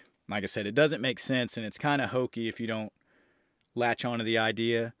 And like I said, it doesn't make sense, and it's kind of hokey if you don't latch onto the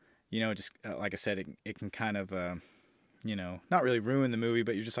idea. Just like I said, it can kind of, not really ruin the movie,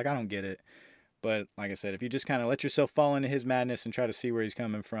 but you're just like, I don't get it. But like I said, if you just kind of let yourself fall into his madness and try to see where he's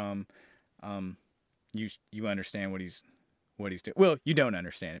coming from, you understand what he's doing. Well, you don't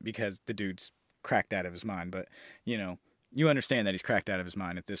understand it because the dude's cracked out of his mind, but you understand that he's cracked out of his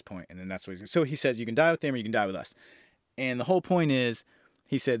mind at this point, and then that's what so he says, you can die with them or you can die with us. And the whole point is,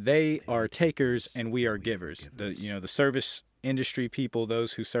 he said, they are takers and we are givers. The service industry people,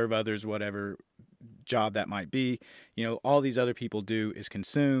 those who serve others, whatever job that might be, all these other people do is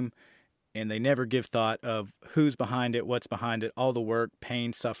consume, and they never give thought of who's behind it, what's behind it, all the work,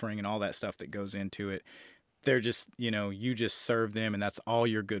 pain, suffering, and all that stuff that goes into it. They're just, you just serve them, and that's all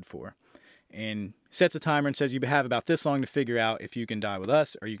you're good for. And sets a timer and says, you have about this long to figure out if you can die with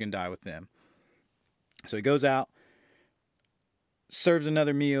us or you can die with them. So he goes out, serves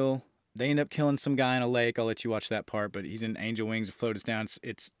another meal. They end up killing some guy in a lake. I'll let you watch that part, but he's in angel wings to float us down.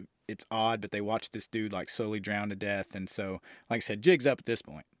 It's odd, but they watch this dude like slowly drown to death. And so, like I said, jig's up at this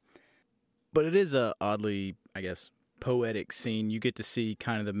point. But it is a oddly, I guess, poetic scene. You get to see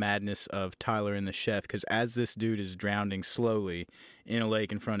kind of the madness of Tyler and the chef, because as this dude is drowning slowly in a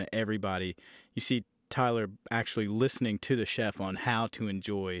lake in front of everybody, you see Tyler actually listening to the chef on how to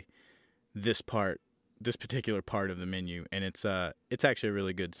enjoy this particular part of the menu, and it's actually a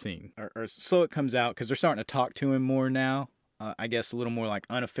really good scene. Or so it comes out, because they're starting to talk to him more now. I guess a little more like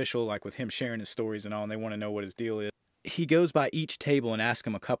unofficial, like with him sharing his stories and all, and they want to know what his deal is. He goes by each table and asks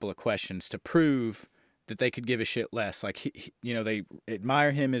them a couple of questions to prove that they could give a shit less. Like, they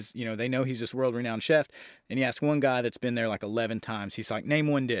admire him as, they know he's this world-renowned chef. And he asks one guy that's been there like 11 times. He's like, name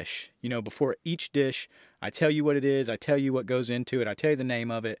one dish. Before each dish, I tell you what it is. I tell you what goes into it. I tell you the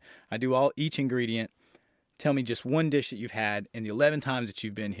name of it. I do each ingredient. Tell me just one dish that you've had in the 11 times that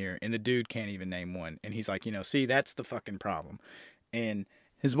you've been here. And the dude can't even name one. And he's like, see, that's the fucking problem. And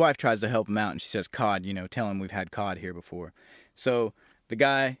his wife tries to help him out, and she says, cod, tell him we've had cod here before. So the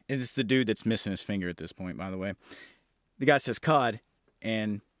guy, and it's the dude that's missing his finger at this point, by the way. The guy says cod,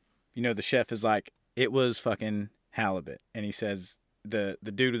 and, the chef is like, it was fucking halibut. And he says, the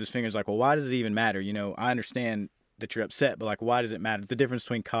dude with his finger is like, well, why does it even matter? I understand that you're upset, but like, why does it matter? The difference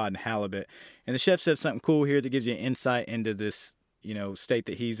between cod and halibut. And the chef says something cool here that gives you an insight into this, state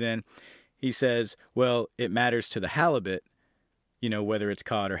that he's in. He says, well, it matters to the halibut, whether it's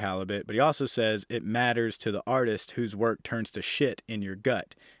cod or halibut. But he also says it matters to the artist whose work turns to shit in your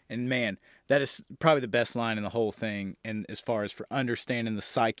gut. And man, that is probably the best line in the whole thing. And as far as for understanding the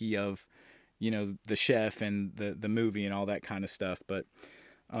psyche of, the chef and the movie and all that kind of stuff. But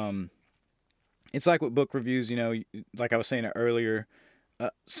it's like with book reviews, like I was saying earlier,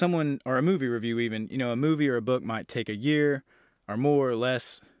 someone, or a movie review even, a movie or a book might take a year or more or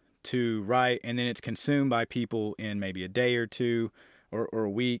less to write, and then it's consumed by people in maybe a day or two or a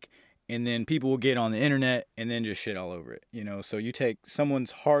week, and then people will get on the internet and then just shit all over it. So you take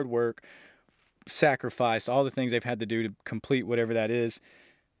someone's hard work, sacrifice, all the things they've had to do to complete whatever that is,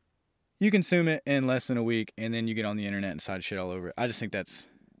 you consume it in less than a week, and then you get on the internet and decide to shit all over it. I just think that's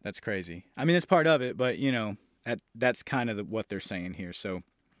crazy. I mean, it's part of it, but that's kind of what they're saying here. So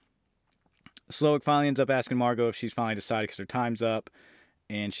Slowick finally ends up asking Margot if she's finally decided because her time's up.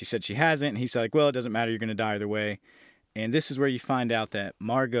 And she said she hasn't. And he's like, well, it doesn't matter. You're going to die either way. And this is where you find out that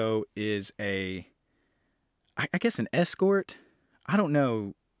Margot is I guess an escort. I don't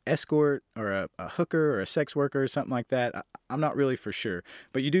know, escort or a hooker or a sex worker or something like that. I'm not really for sure.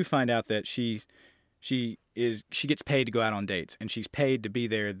 But you do find out that she gets paid to go out on dates. And she's paid to be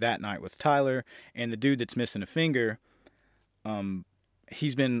there that night with Tyler. And the dude that's missing a finger,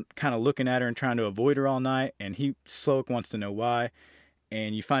 he's been kind of looking at her and trying to avoid her all night. And Slowick wants to know why.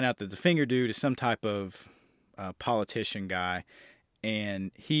 And you find out that the finger dude is some type of politician guy.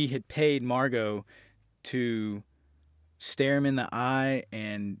 And he had paid Margot to stare him in the eye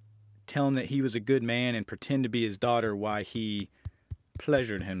and tell him that he was a good man and pretend to be his daughter while he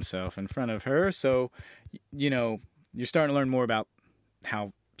pleasured himself in front of her. So, you're starting to learn more about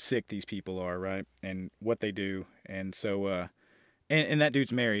how sick these people are, right? And what they do. And so, and that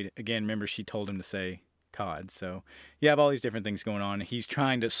dude's married. Again, remember she told him to say cod. So you have all these different things going on.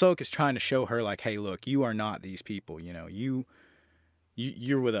 Slowick is trying to show her like, hey, look, you are not these people,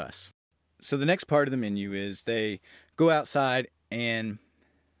 you're with us. So the next part of the menu is they go outside and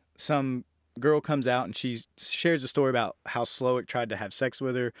some girl comes out and she shares a story about how Slowick tried to have sex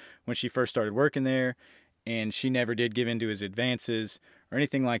with her when she first started working there. And she never did give in to his advances or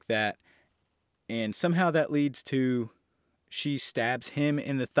anything like that. And somehow that leads to she stabs him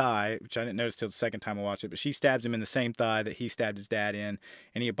in the thigh, which I didn't notice till the second time I watched it, but she stabs him in the same thigh that he stabbed his dad in,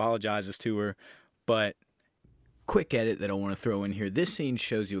 and he apologizes to her. But quick edit that I want to throw in here. This scene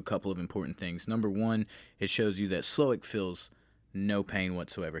shows you a couple of important things. Number one, it shows you that Slowick feels no pain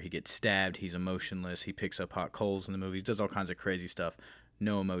whatsoever. He gets stabbed. He's emotionless. He picks up hot coals in the movies, does all kinds of crazy stuff.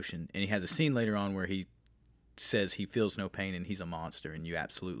 No emotion. And he has a scene later on where he says he feels no pain and he's a monster, and you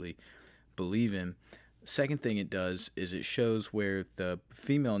absolutely believe him. Second thing it does is it shows where the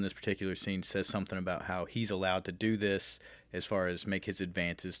female in this particular scene says something about how he's allowed to do this as far as make his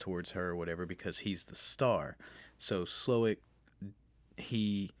advances towards her or whatever because he's the star. So Slowick,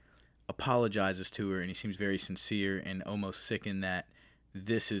 he apologizes to her and he seems very sincere and almost sickened that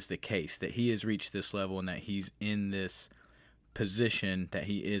this is the case, that he has reached this level and that he's in this position that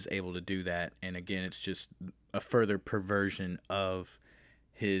he is able to do that. And again, it's just a further perversion of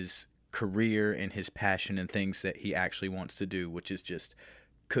his career and his passion and things that he actually wants to do, which is just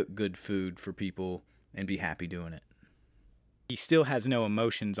cook good food for people and be happy doing it. He still has no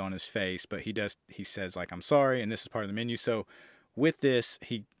emotions on his face, but he says like, I'm sorry, and this is part of the menu. So with this,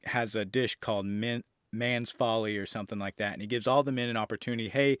 he has a dish called Man's Folly or something like that, and he gives all the men an opportunity.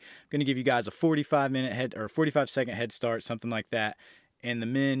 Hey, I'm going to give you guys a 45-second head start, something like that. And the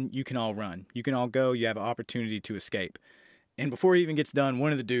men, you can all run. You can all go. You have an opportunity to escape. And before he even gets done,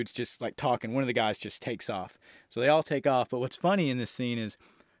 one of the dudes just like talking, one of the guys just takes off. So they all take off. But what's funny in this scene is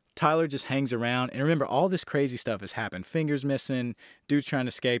Tyler just hangs around. And remember, all this crazy stuff has happened. Fingers missing, dude's trying to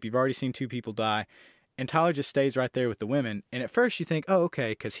escape. You've already seen 2 people die. And Tyler just stays right there with the women. And at first you think, oh,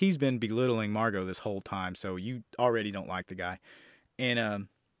 okay, because he's been belittling Margot this whole time. So you already don't like the guy. And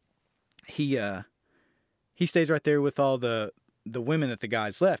he stays right there with all the women that the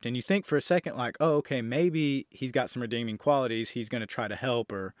guys left. And you think for a second like, oh, okay, maybe he's got some redeeming qualities. He's going to try to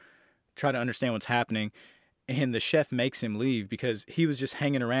help or try to understand what's happening. And the chef makes him leave because he was just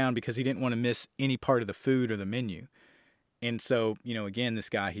hanging around because he didn't want to miss any part of the food or the menu. And so, again, this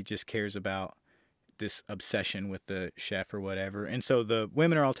guy, he just cares about this obsession with the chef or whatever. And so the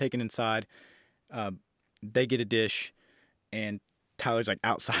women are all taken inside. They get a dish and Tyler's like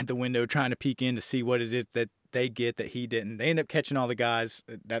outside the window trying to peek in to see what it is that they get that he didn't. They end up catching all the guys.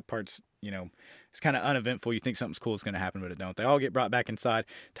 That part's, it's kind of uneventful. You think something's cool is going to happen, but it don't. They all get brought back inside.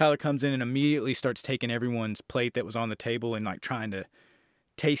 Tyler comes in and immediately starts taking everyone's plate that was on the table and like trying to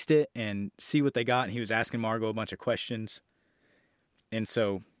taste it and see what they got. And he was asking Margot a bunch of questions. And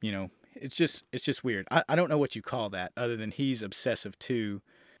so, it's just weird. I don't know what you call that other than he's obsessive too.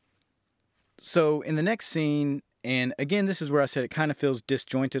 So in the next scene, and again, this is where I said it kind of feels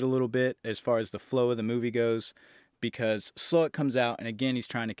disjointed a little bit as far as the flow of the movie goes, because Sloat comes out, and again, he's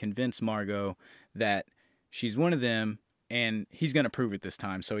trying to convince Margot that she's one of them, and he's going to prove it this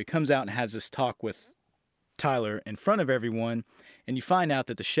time. So he comes out and has this talk with Tyler in front of everyone, and you find out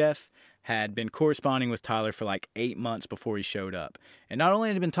that the chef had been corresponding with Tyler for like 8 months before he showed up. And not only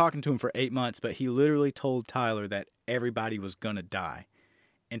had he been talking to him for 8 months, but he literally told Tyler that everybody was going to die.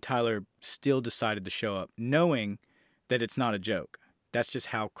 And Tyler still decided to show up, knowing that it's not a joke. That's just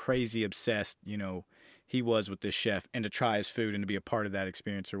how crazy obsessed, he was with this chef, and to try his food and to be a part of that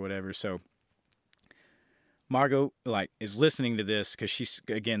experience or whatever. So Margot is listening to this because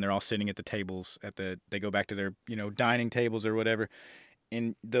they're all sitting at the tables they go back to their, dining tables or whatever.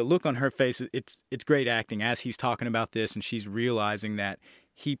 And the look on her face, it's great acting as he's talking about this, and she's realizing that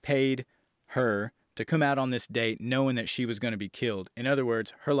he paid her to come out on this date knowing that she was going to be killed. In other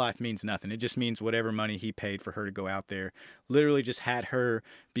words, her life means nothing. It just means whatever money he paid for her to go out there. Literally just had her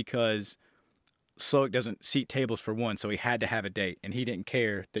because Sloat doesn't seat tables for one, so he had to have a date, and he didn't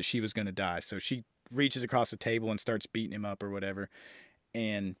care that she was going to die. So she reaches across the table and starts beating him up or whatever.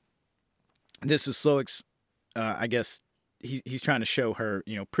 And this is Sloat's, I guess, he's trying to show her,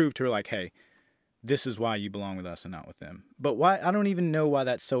 prove to her, hey, this is why you belong with us and not with them. But why? I don't even know why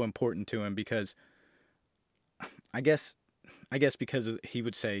that's so important to him, because I guess because he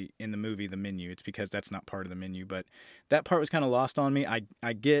would say in the movie the menu, it's because that's not part of the menu. But that part was kind of lost on me.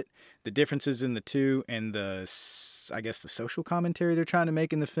 I get the differences in the two and the social commentary they're trying to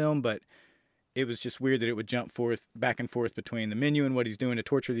make in the film, but it was just weird that it would jump back and forth between the menu and what he's doing to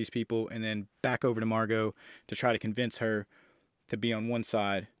torture these people, and then back over to Margot to try to convince her to be on one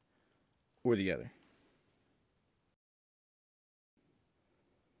side or the other.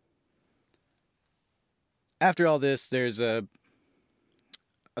 After all this, there's a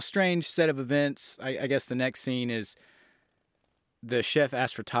strange set of events. I guess the next scene is the chef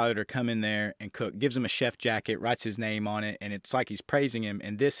asks for Tyler to come in there and cook, gives him a chef jacket, writes his name on it, and it's like he's praising him,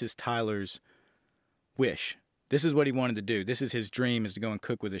 and this is Tyler's wish. This is what he wanted to do. This is his dream, is to go and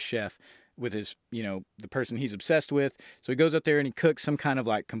cook with a chef, with his, the person he's obsessed with. So he goes up there and he cooks some kind of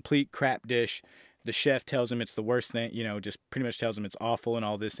complete crap dish. The chef tells him it's the worst thing, just pretty much tells him it's awful and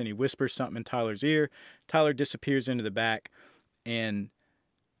all this. And he whispers something in Tyler's ear. Tyler disappears into the back. And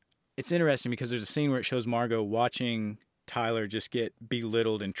it's interesting because there's a scene where it shows Margot watching Tyler just get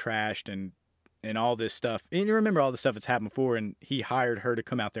belittled and trashed and all this stuff. And you remember all the stuff that's happened before, and he hired her to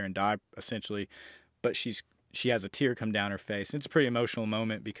come out there and die, essentially. But she has a tear come down her face. And it's a pretty emotional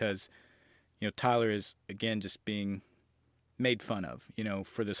moment because, Tyler is, again, just being made fun of,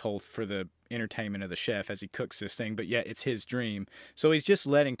 for the entertainment of the chef as he cooks this thing, but yet it's his dream. So he's just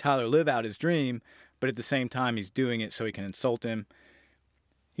letting Tyler live out his dream, but at the same time he's doing it so he can insult him.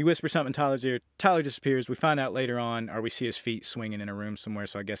 He whispers something in Tyler's ear. Tyler disappears. We find out later on, or we see his feet swinging in a room somewhere,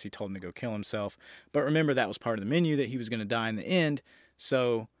 so I guess he told him to go kill himself. But remember, that was part of the menu, that he was going to die in the end.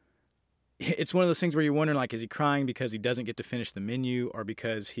 So it's one of those things where you're wondering, is he crying because he doesn't get to finish the menu, or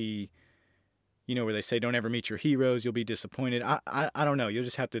because he, where they say don't ever meet your heroes, you'll be disappointed. I don't know. You'll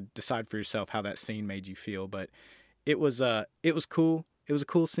just have to decide for yourself how that scene made you feel. But it was cool. It was a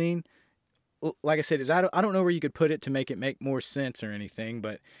cool scene. Like I said, I don't know where you could put it to make it make more sense or anything,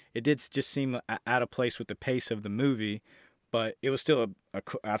 but it did just seem out of place with the pace of the movie. But it was still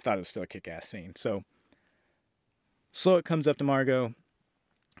I thought it was still a kick-ass scene. So Sloat comes up to Margot,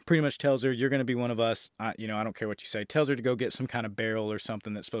 pretty much tells her, you're going to be one of us. I don't care what you say. Tells her to go get some kind of barrel or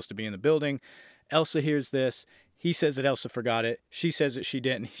something that's supposed to be in the building. Elsa hears this. He says that Elsa forgot it. She says that she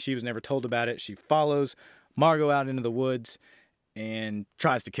didn't. She was never told about it. She follows Margot out into the woods and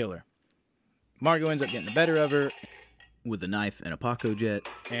tries to kill her. Margot ends up getting the better of her with a knife and a Paco jet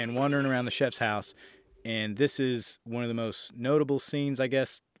and wandering around the chef's house. And this is one of the most notable scenes, I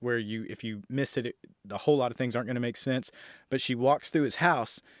guess, where if you miss it, a whole lot of things aren't going to make sense. But she walks through his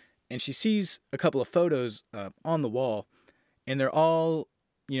house and she sees a couple of photos on the wall, and they're all,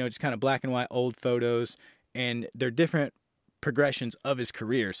 just kind of black and white old photos, and they're different progressions of his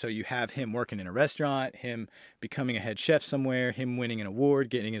career. So you have him working in a restaurant, him becoming a head chef somewhere, him winning an award,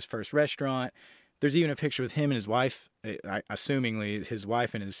 getting his first restaurant. There's even a picture with him and his wife, assumingly his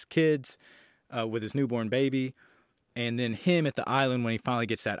wife and his kids, with his newborn baby. And then him at the island when he finally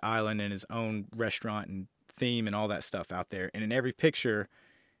gets that island and his own restaurant and theme and all that stuff out there. And in every picture,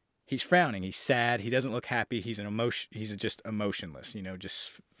 he's frowning. He's sad. He doesn't look happy. He's just emotionless,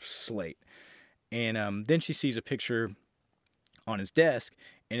 just slate. And then she sees a picture on his desk,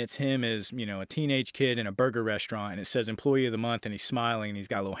 and it's him as, a teenage kid in a burger restaurant, and it says Employee of the Month, and he's smiling, and he's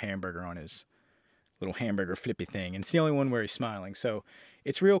got a little hamburger on his little hamburger flippy thing, and it's the only one where he's smiling. So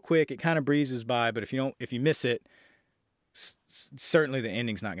it's real quick. It kind of breezes by, but if you miss it, certainly the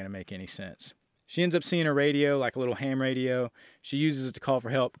ending's not going to make any sense. She ends up seeing a radio, like a little ham radio. She uses it to call for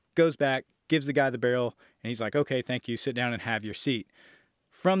help, goes back, gives the guy the barrel, and he's like, okay, thank you, sit down and have your seat.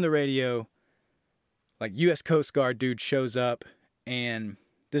 From the radio, like, U.S. Coast Guard dude shows up, and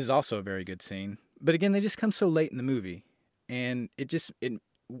this is also a very good scene. But again, they just come so late in the movie. And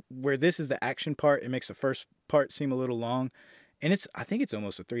where this is the action part, it makes the first part seem a little long. And I think it's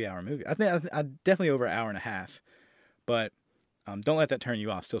almost a 3-hour movie. I definitely over an hour and a half. But don't let that turn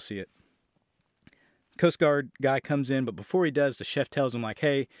you off. Still see it. Coast Guard guy comes in, but before he does, the chef tells him, like,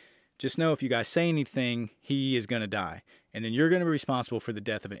 hey, just know if you guys say anything, he is going to die. And then you're going to be responsible for the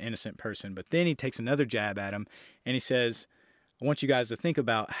death of an innocent person. But then he takes another jab at him, and he says, I want you guys to think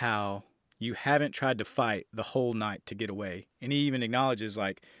about how you haven't tried to fight the whole night to get away. And he even acknowledges,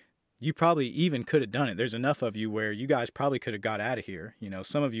 like, you probably even could have done it. There's enough of you where you guys probably could have got out of here.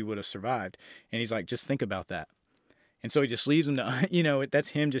 Some of you would have survived. And he's like, just think about that. And so he just leaves him to, that's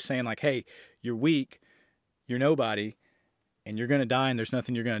him just saying, like, hey, you're weak, you're nobody, and you're going to die, and there's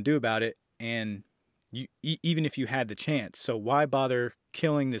nothing you're going to do about it. And you, even if you had the chance, so why bother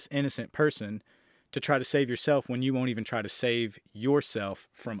killing this innocent person to try to save yourself when you won't even try to save yourself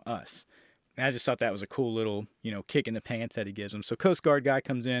from us? And I just thought that was a cool little, kick in the pants that he gives him. So Coast Guard guy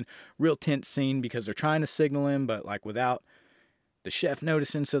comes in, real tense scene because they're trying to signal him, but like without the chef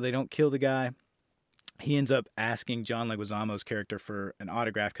noticing so they don't kill the guy. He ends up asking John Leguizamo's character for an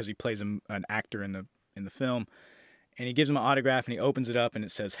autograph because he plays an actor in the film. And he gives him an autograph, and he opens it up, and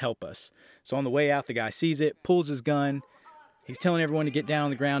it says, help us. So on the way out, the guy sees it, pulls his gun. He's telling everyone to get down on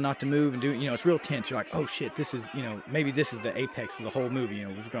the ground, not to move, and do, it's real tense. You're like, oh shit, this is, maybe this is the apex of the whole movie.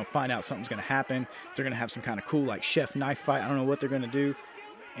 We're going to find out something's going to happen. They're going to have some kind of cool, like, chef knife fight. I don't know what they're going to do.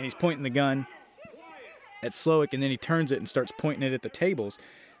 And he's pointing the gun at Slowick, and then he turns it and starts pointing it at the tables.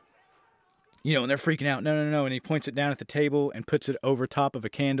 And they're freaking out. No. And he points it down at the table and puts it over top of a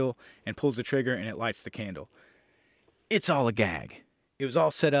candle and pulls the trigger, and it lights the candle. It's all a gag. It was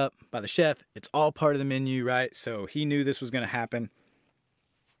all set up by the chef. It's all part of the menu, right? So he knew this was going to happen.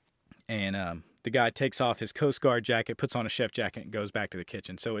 And the guy takes off his Coast Guard jacket, puts on a chef jacket, and goes back to the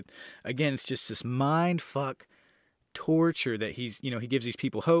kitchen. So it's just this mind fuck torture that he gives these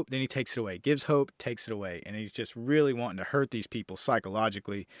people hope, then he takes it away. Gives hope, takes it away. And he's just really wanting to hurt these people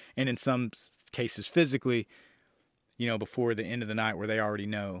psychologically, and in some cases physically, before the end of the night where they already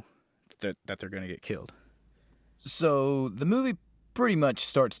know that they're going to get killed. So the movie pretty much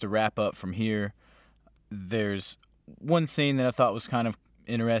starts to wrap up from here. There's one scene that I thought was kind of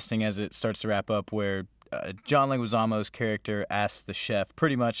interesting as it starts to wrap up where John Leguizamo's character asks the chef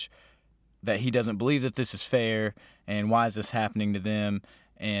pretty much that he doesn't believe that this is fair and why is this happening to them.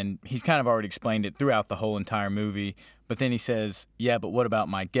 And he's kind of already explained it throughout the whole entire movie. But then he says, yeah, but what about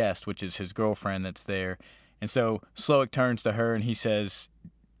my guest, which is his girlfriend that's there? And so Slowick turns to her and he says,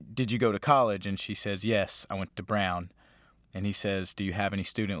 did you go to college? And she says, yes, I went to Brown. And he says, do you have any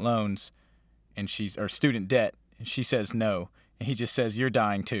student loans? Or student debt? And she says, no. And he just says, you're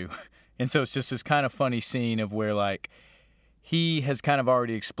dying too. And so it's just this kind of funny scene of where, like, he has kind of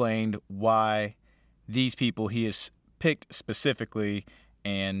already explained why these people he has picked specifically.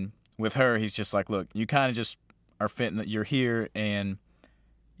 And with her, he's just like, look, you kind of just are fitting that you're here and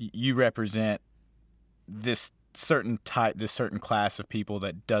you represent this certain type, this certain class of people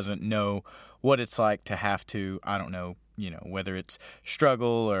that doesn't know what it's like to have to, I don't know, whether it's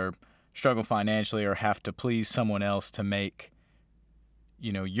struggle financially or have to please someone else to make,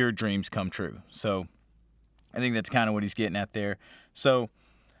 your dreams come true. So I think that's kind of what he's getting at there. So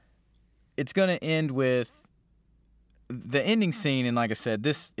it's going to end with the ending scene. And like I said,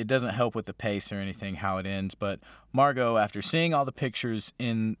 it doesn't help with the pace or anything, how it ends. But Margot, after seeing all the pictures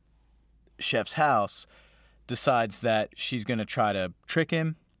in Chef's house, decides that she's going to try to trick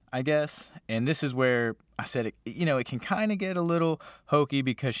him, I guess. And this is where I said, it can kind of get a little hokey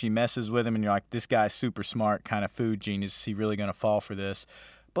because she messes with him and you're like, this guy's super smart, kind of food genius. Is he really going to fall for this?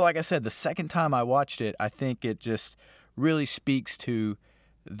 But like I said, the second time I watched it, I think it just really speaks to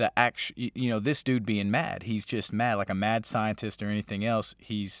the this dude being mad. He's just mad, like a mad scientist or anything else.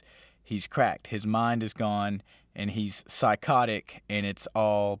 He's cracked. His mind is gone and he's psychotic, and it's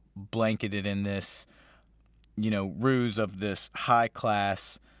all blanketed in this, ruse of this high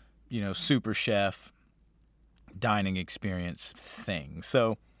class, super chef dining experience thing.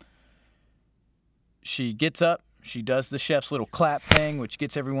 So she gets up, she does the chef's little clap thing, which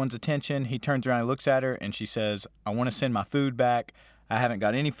gets everyone's attention. He turns around and looks at her, and she says, I want to send my food back. I haven't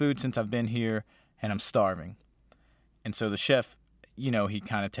got any food since I've been here, and I'm starving. And so the chef, he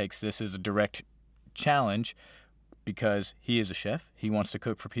kind of takes this as a direct challenge because he is a chef. He wants to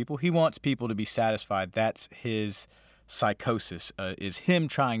cook for people. He wants people to be satisfied. That's his psychosis, is him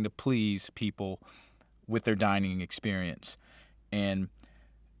trying to please people with their dining experience. And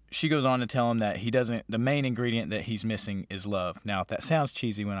she goes on to tell him that the main ingredient that he's missing is love. Now, that sounds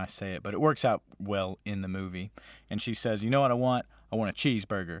cheesy when I say it, but it works out well in the movie. And she says, you know what I want? I want a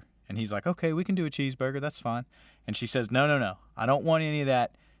cheeseburger. And he's like, okay, we can do a cheeseburger. That's fine. And she says, no. I don't want any of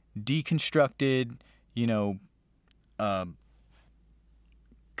that deconstructed,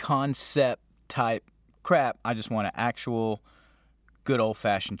 concept type crap. I just want an actual good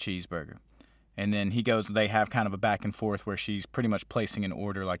old-fashioned cheeseburger. And then they have kind of a back and forth where she's pretty much placing an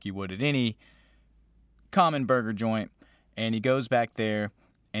order like you would at any common burger joint. And he goes back there,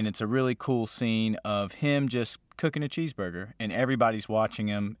 and it's a really cool scene of him just cooking a cheeseburger. And everybody's watching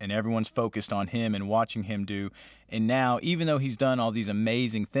him, and everyone's focused on him and watching him do. And now, even though he's done all these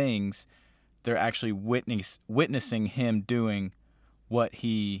amazing things, they're actually witnessing him doing what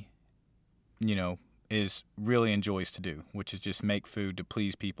he, really enjoys to do, which is just make food to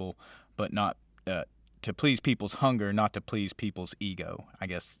please people, but not to please people's hunger, not to please people's ego, I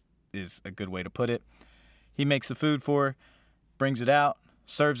guess is a good way to put it. He makes the food for her, brings it out,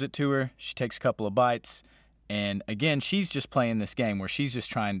 serves it to her. She takes a couple of bites. And again, she's just playing this game where she's just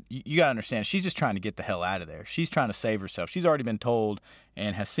trying, you got to understand, she's just trying to get the hell out of there. She's trying to save herself. She's already been told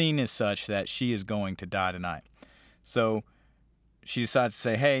and has seen as such that she is going to die tonight. So she decides to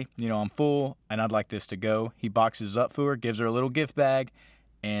say, hey, I'm full and I'd like this to go. He boxes up for her, gives her a little gift bag,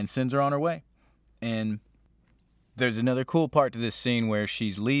 and sends her on her way. And there's another cool part to this scene where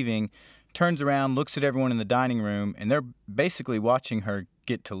she's leaving, turns around, looks at everyone in the dining room, and they're basically watching her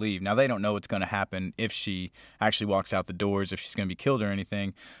get to leave. Now, they don't know what's going to happen if she actually walks out the doors, if she's going to be killed or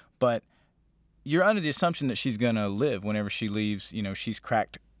anything, but you're under the assumption that she's going to live whenever she leaves. She's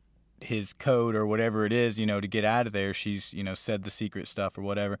cracked his code or whatever it is, to get out of there. She's, said the secret stuff or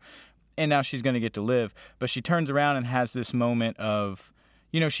whatever, and now she's going to get to live. But she turns around and has this moment of,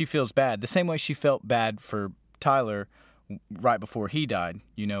 she feels bad. The same way she felt bad for Tyler right before he died,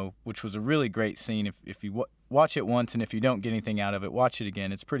 which was a really great scene. If you watch it once, and if you don't get anything out of it, watch it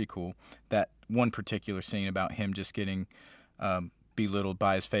again. It's pretty cool. That one particular scene about him just getting belittled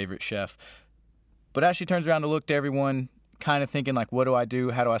by his favorite chef. But as she turns around to look to everyone, kind of thinking like, what do I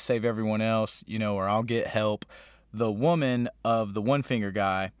do? How do I save everyone else? Or I'll get help. The woman of the one finger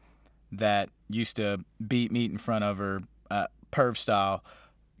guy that used to beat meat in front of her, perv style,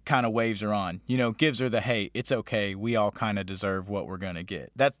 kind of waves her on, gives her the, hey, it's okay, we all kind of deserve what we're going to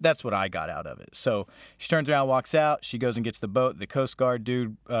get. That's what I got out of it. So she turns around, walks out, she goes and gets the boat the Coast Guard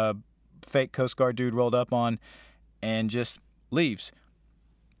dude, fake Coast Guard dude rolled up on, and just leaves.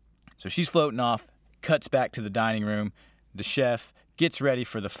 So she's floating off, cuts back to the dining room. The chef gets ready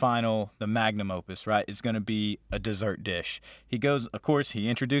for the magnum opus, right? It's going to be a dessert dish. He goes, of course, he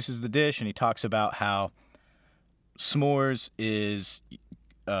introduces the dish, and he talks about how s'mores is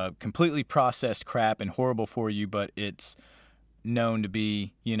completely processed crap and horrible for you, but it's known to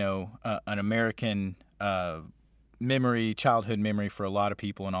be, an American childhood memory for a lot of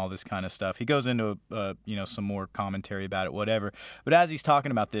people and all this kind of stuff. He goes into, some more commentary about it, whatever. But as he's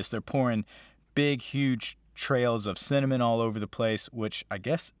talking about this, they're pouring big, huge trails of cinnamon all over the place, which I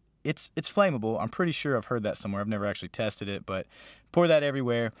guess it's flammable. I'm pretty sure I've heard that somewhere. I've never actually tested it, but pour that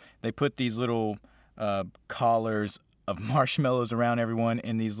everywhere. They put these little collars of marshmallows around everyone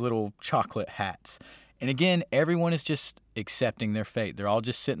in these little chocolate hats. And again, everyone is just accepting their fate. They're all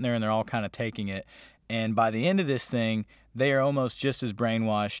just sitting there and they're all kind of taking it. And by the end of this thing, they are almost just as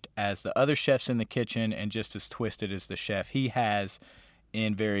brainwashed as the other chefs in the kitchen and just as twisted as the chef. He has,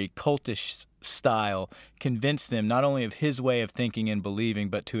 in very cultish style, convinced them not only of his way of thinking and believing,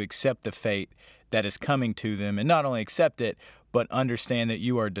 but to accept the fate that is coming to them. And not only accept it, but understand that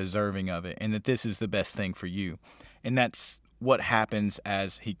you are deserving of it and that this is the best thing for you. And that's what happens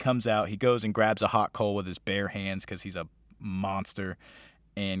as he comes out. He goes and grabs a hot coal with his bare hands because he's a monster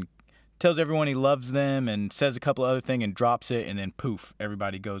and tells everyone he loves them and says a couple of other things and drops it, and then poof,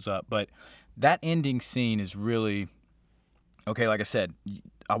 everybody goes up. But that ending scene is really, okay, like I said,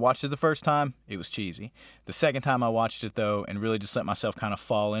 I watched it the first time, it was cheesy. The second time I watched it, though, and really just let myself kind of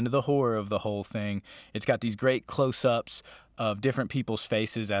fall into the horror of the whole thing, it's got these great close-ups of different people's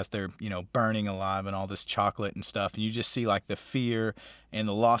faces as they're, burning alive and all this chocolate and stuff. And you just see like the fear and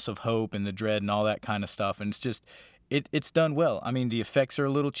the loss of hope and the dread and all that kind of stuff. And it's just, it's done well. I mean, the effects are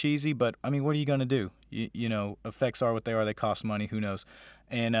a little cheesy, but I mean, what are you going to do? Effects are what they are. They cost money. Who knows?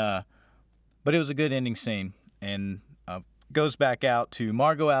 And, but it was a good ending scene. And goes back out to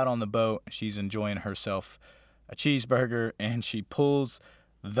Margot out on the boat. She's enjoying herself a cheeseburger, and she pulls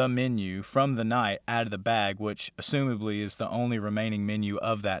the menu from the night out of the bag, which assumably is the only remaining menu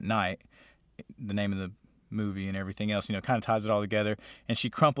of that night. The name of the movie and everything else, kind of ties it all together. And she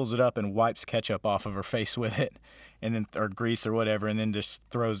crumples it up and wipes ketchup off of her face with it, and then or grease or whatever, and then just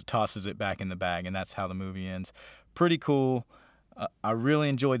tosses it back in the bag, and that's how the movie ends. Pretty cool. I really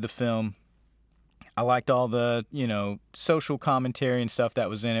enjoyed the film. I liked all the, social commentary and stuff that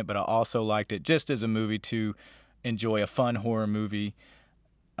was in it, but I also liked it just as a movie to enjoy a fun horror movie.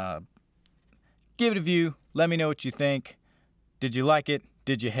 Give it a view. Let me know what you think. Did you like it?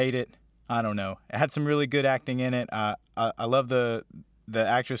 Did you hate it? I don't know. It had some really good acting in it. I love the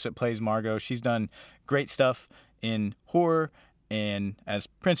actress that plays Margot. She's done great stuff in horror and as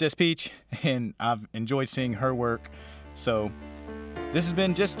Princess Peach, and I've enjoyed seeing her work. So this has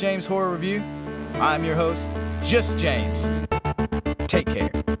been Just James Horror Review. I'm your host, Just James. Take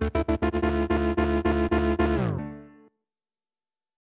care.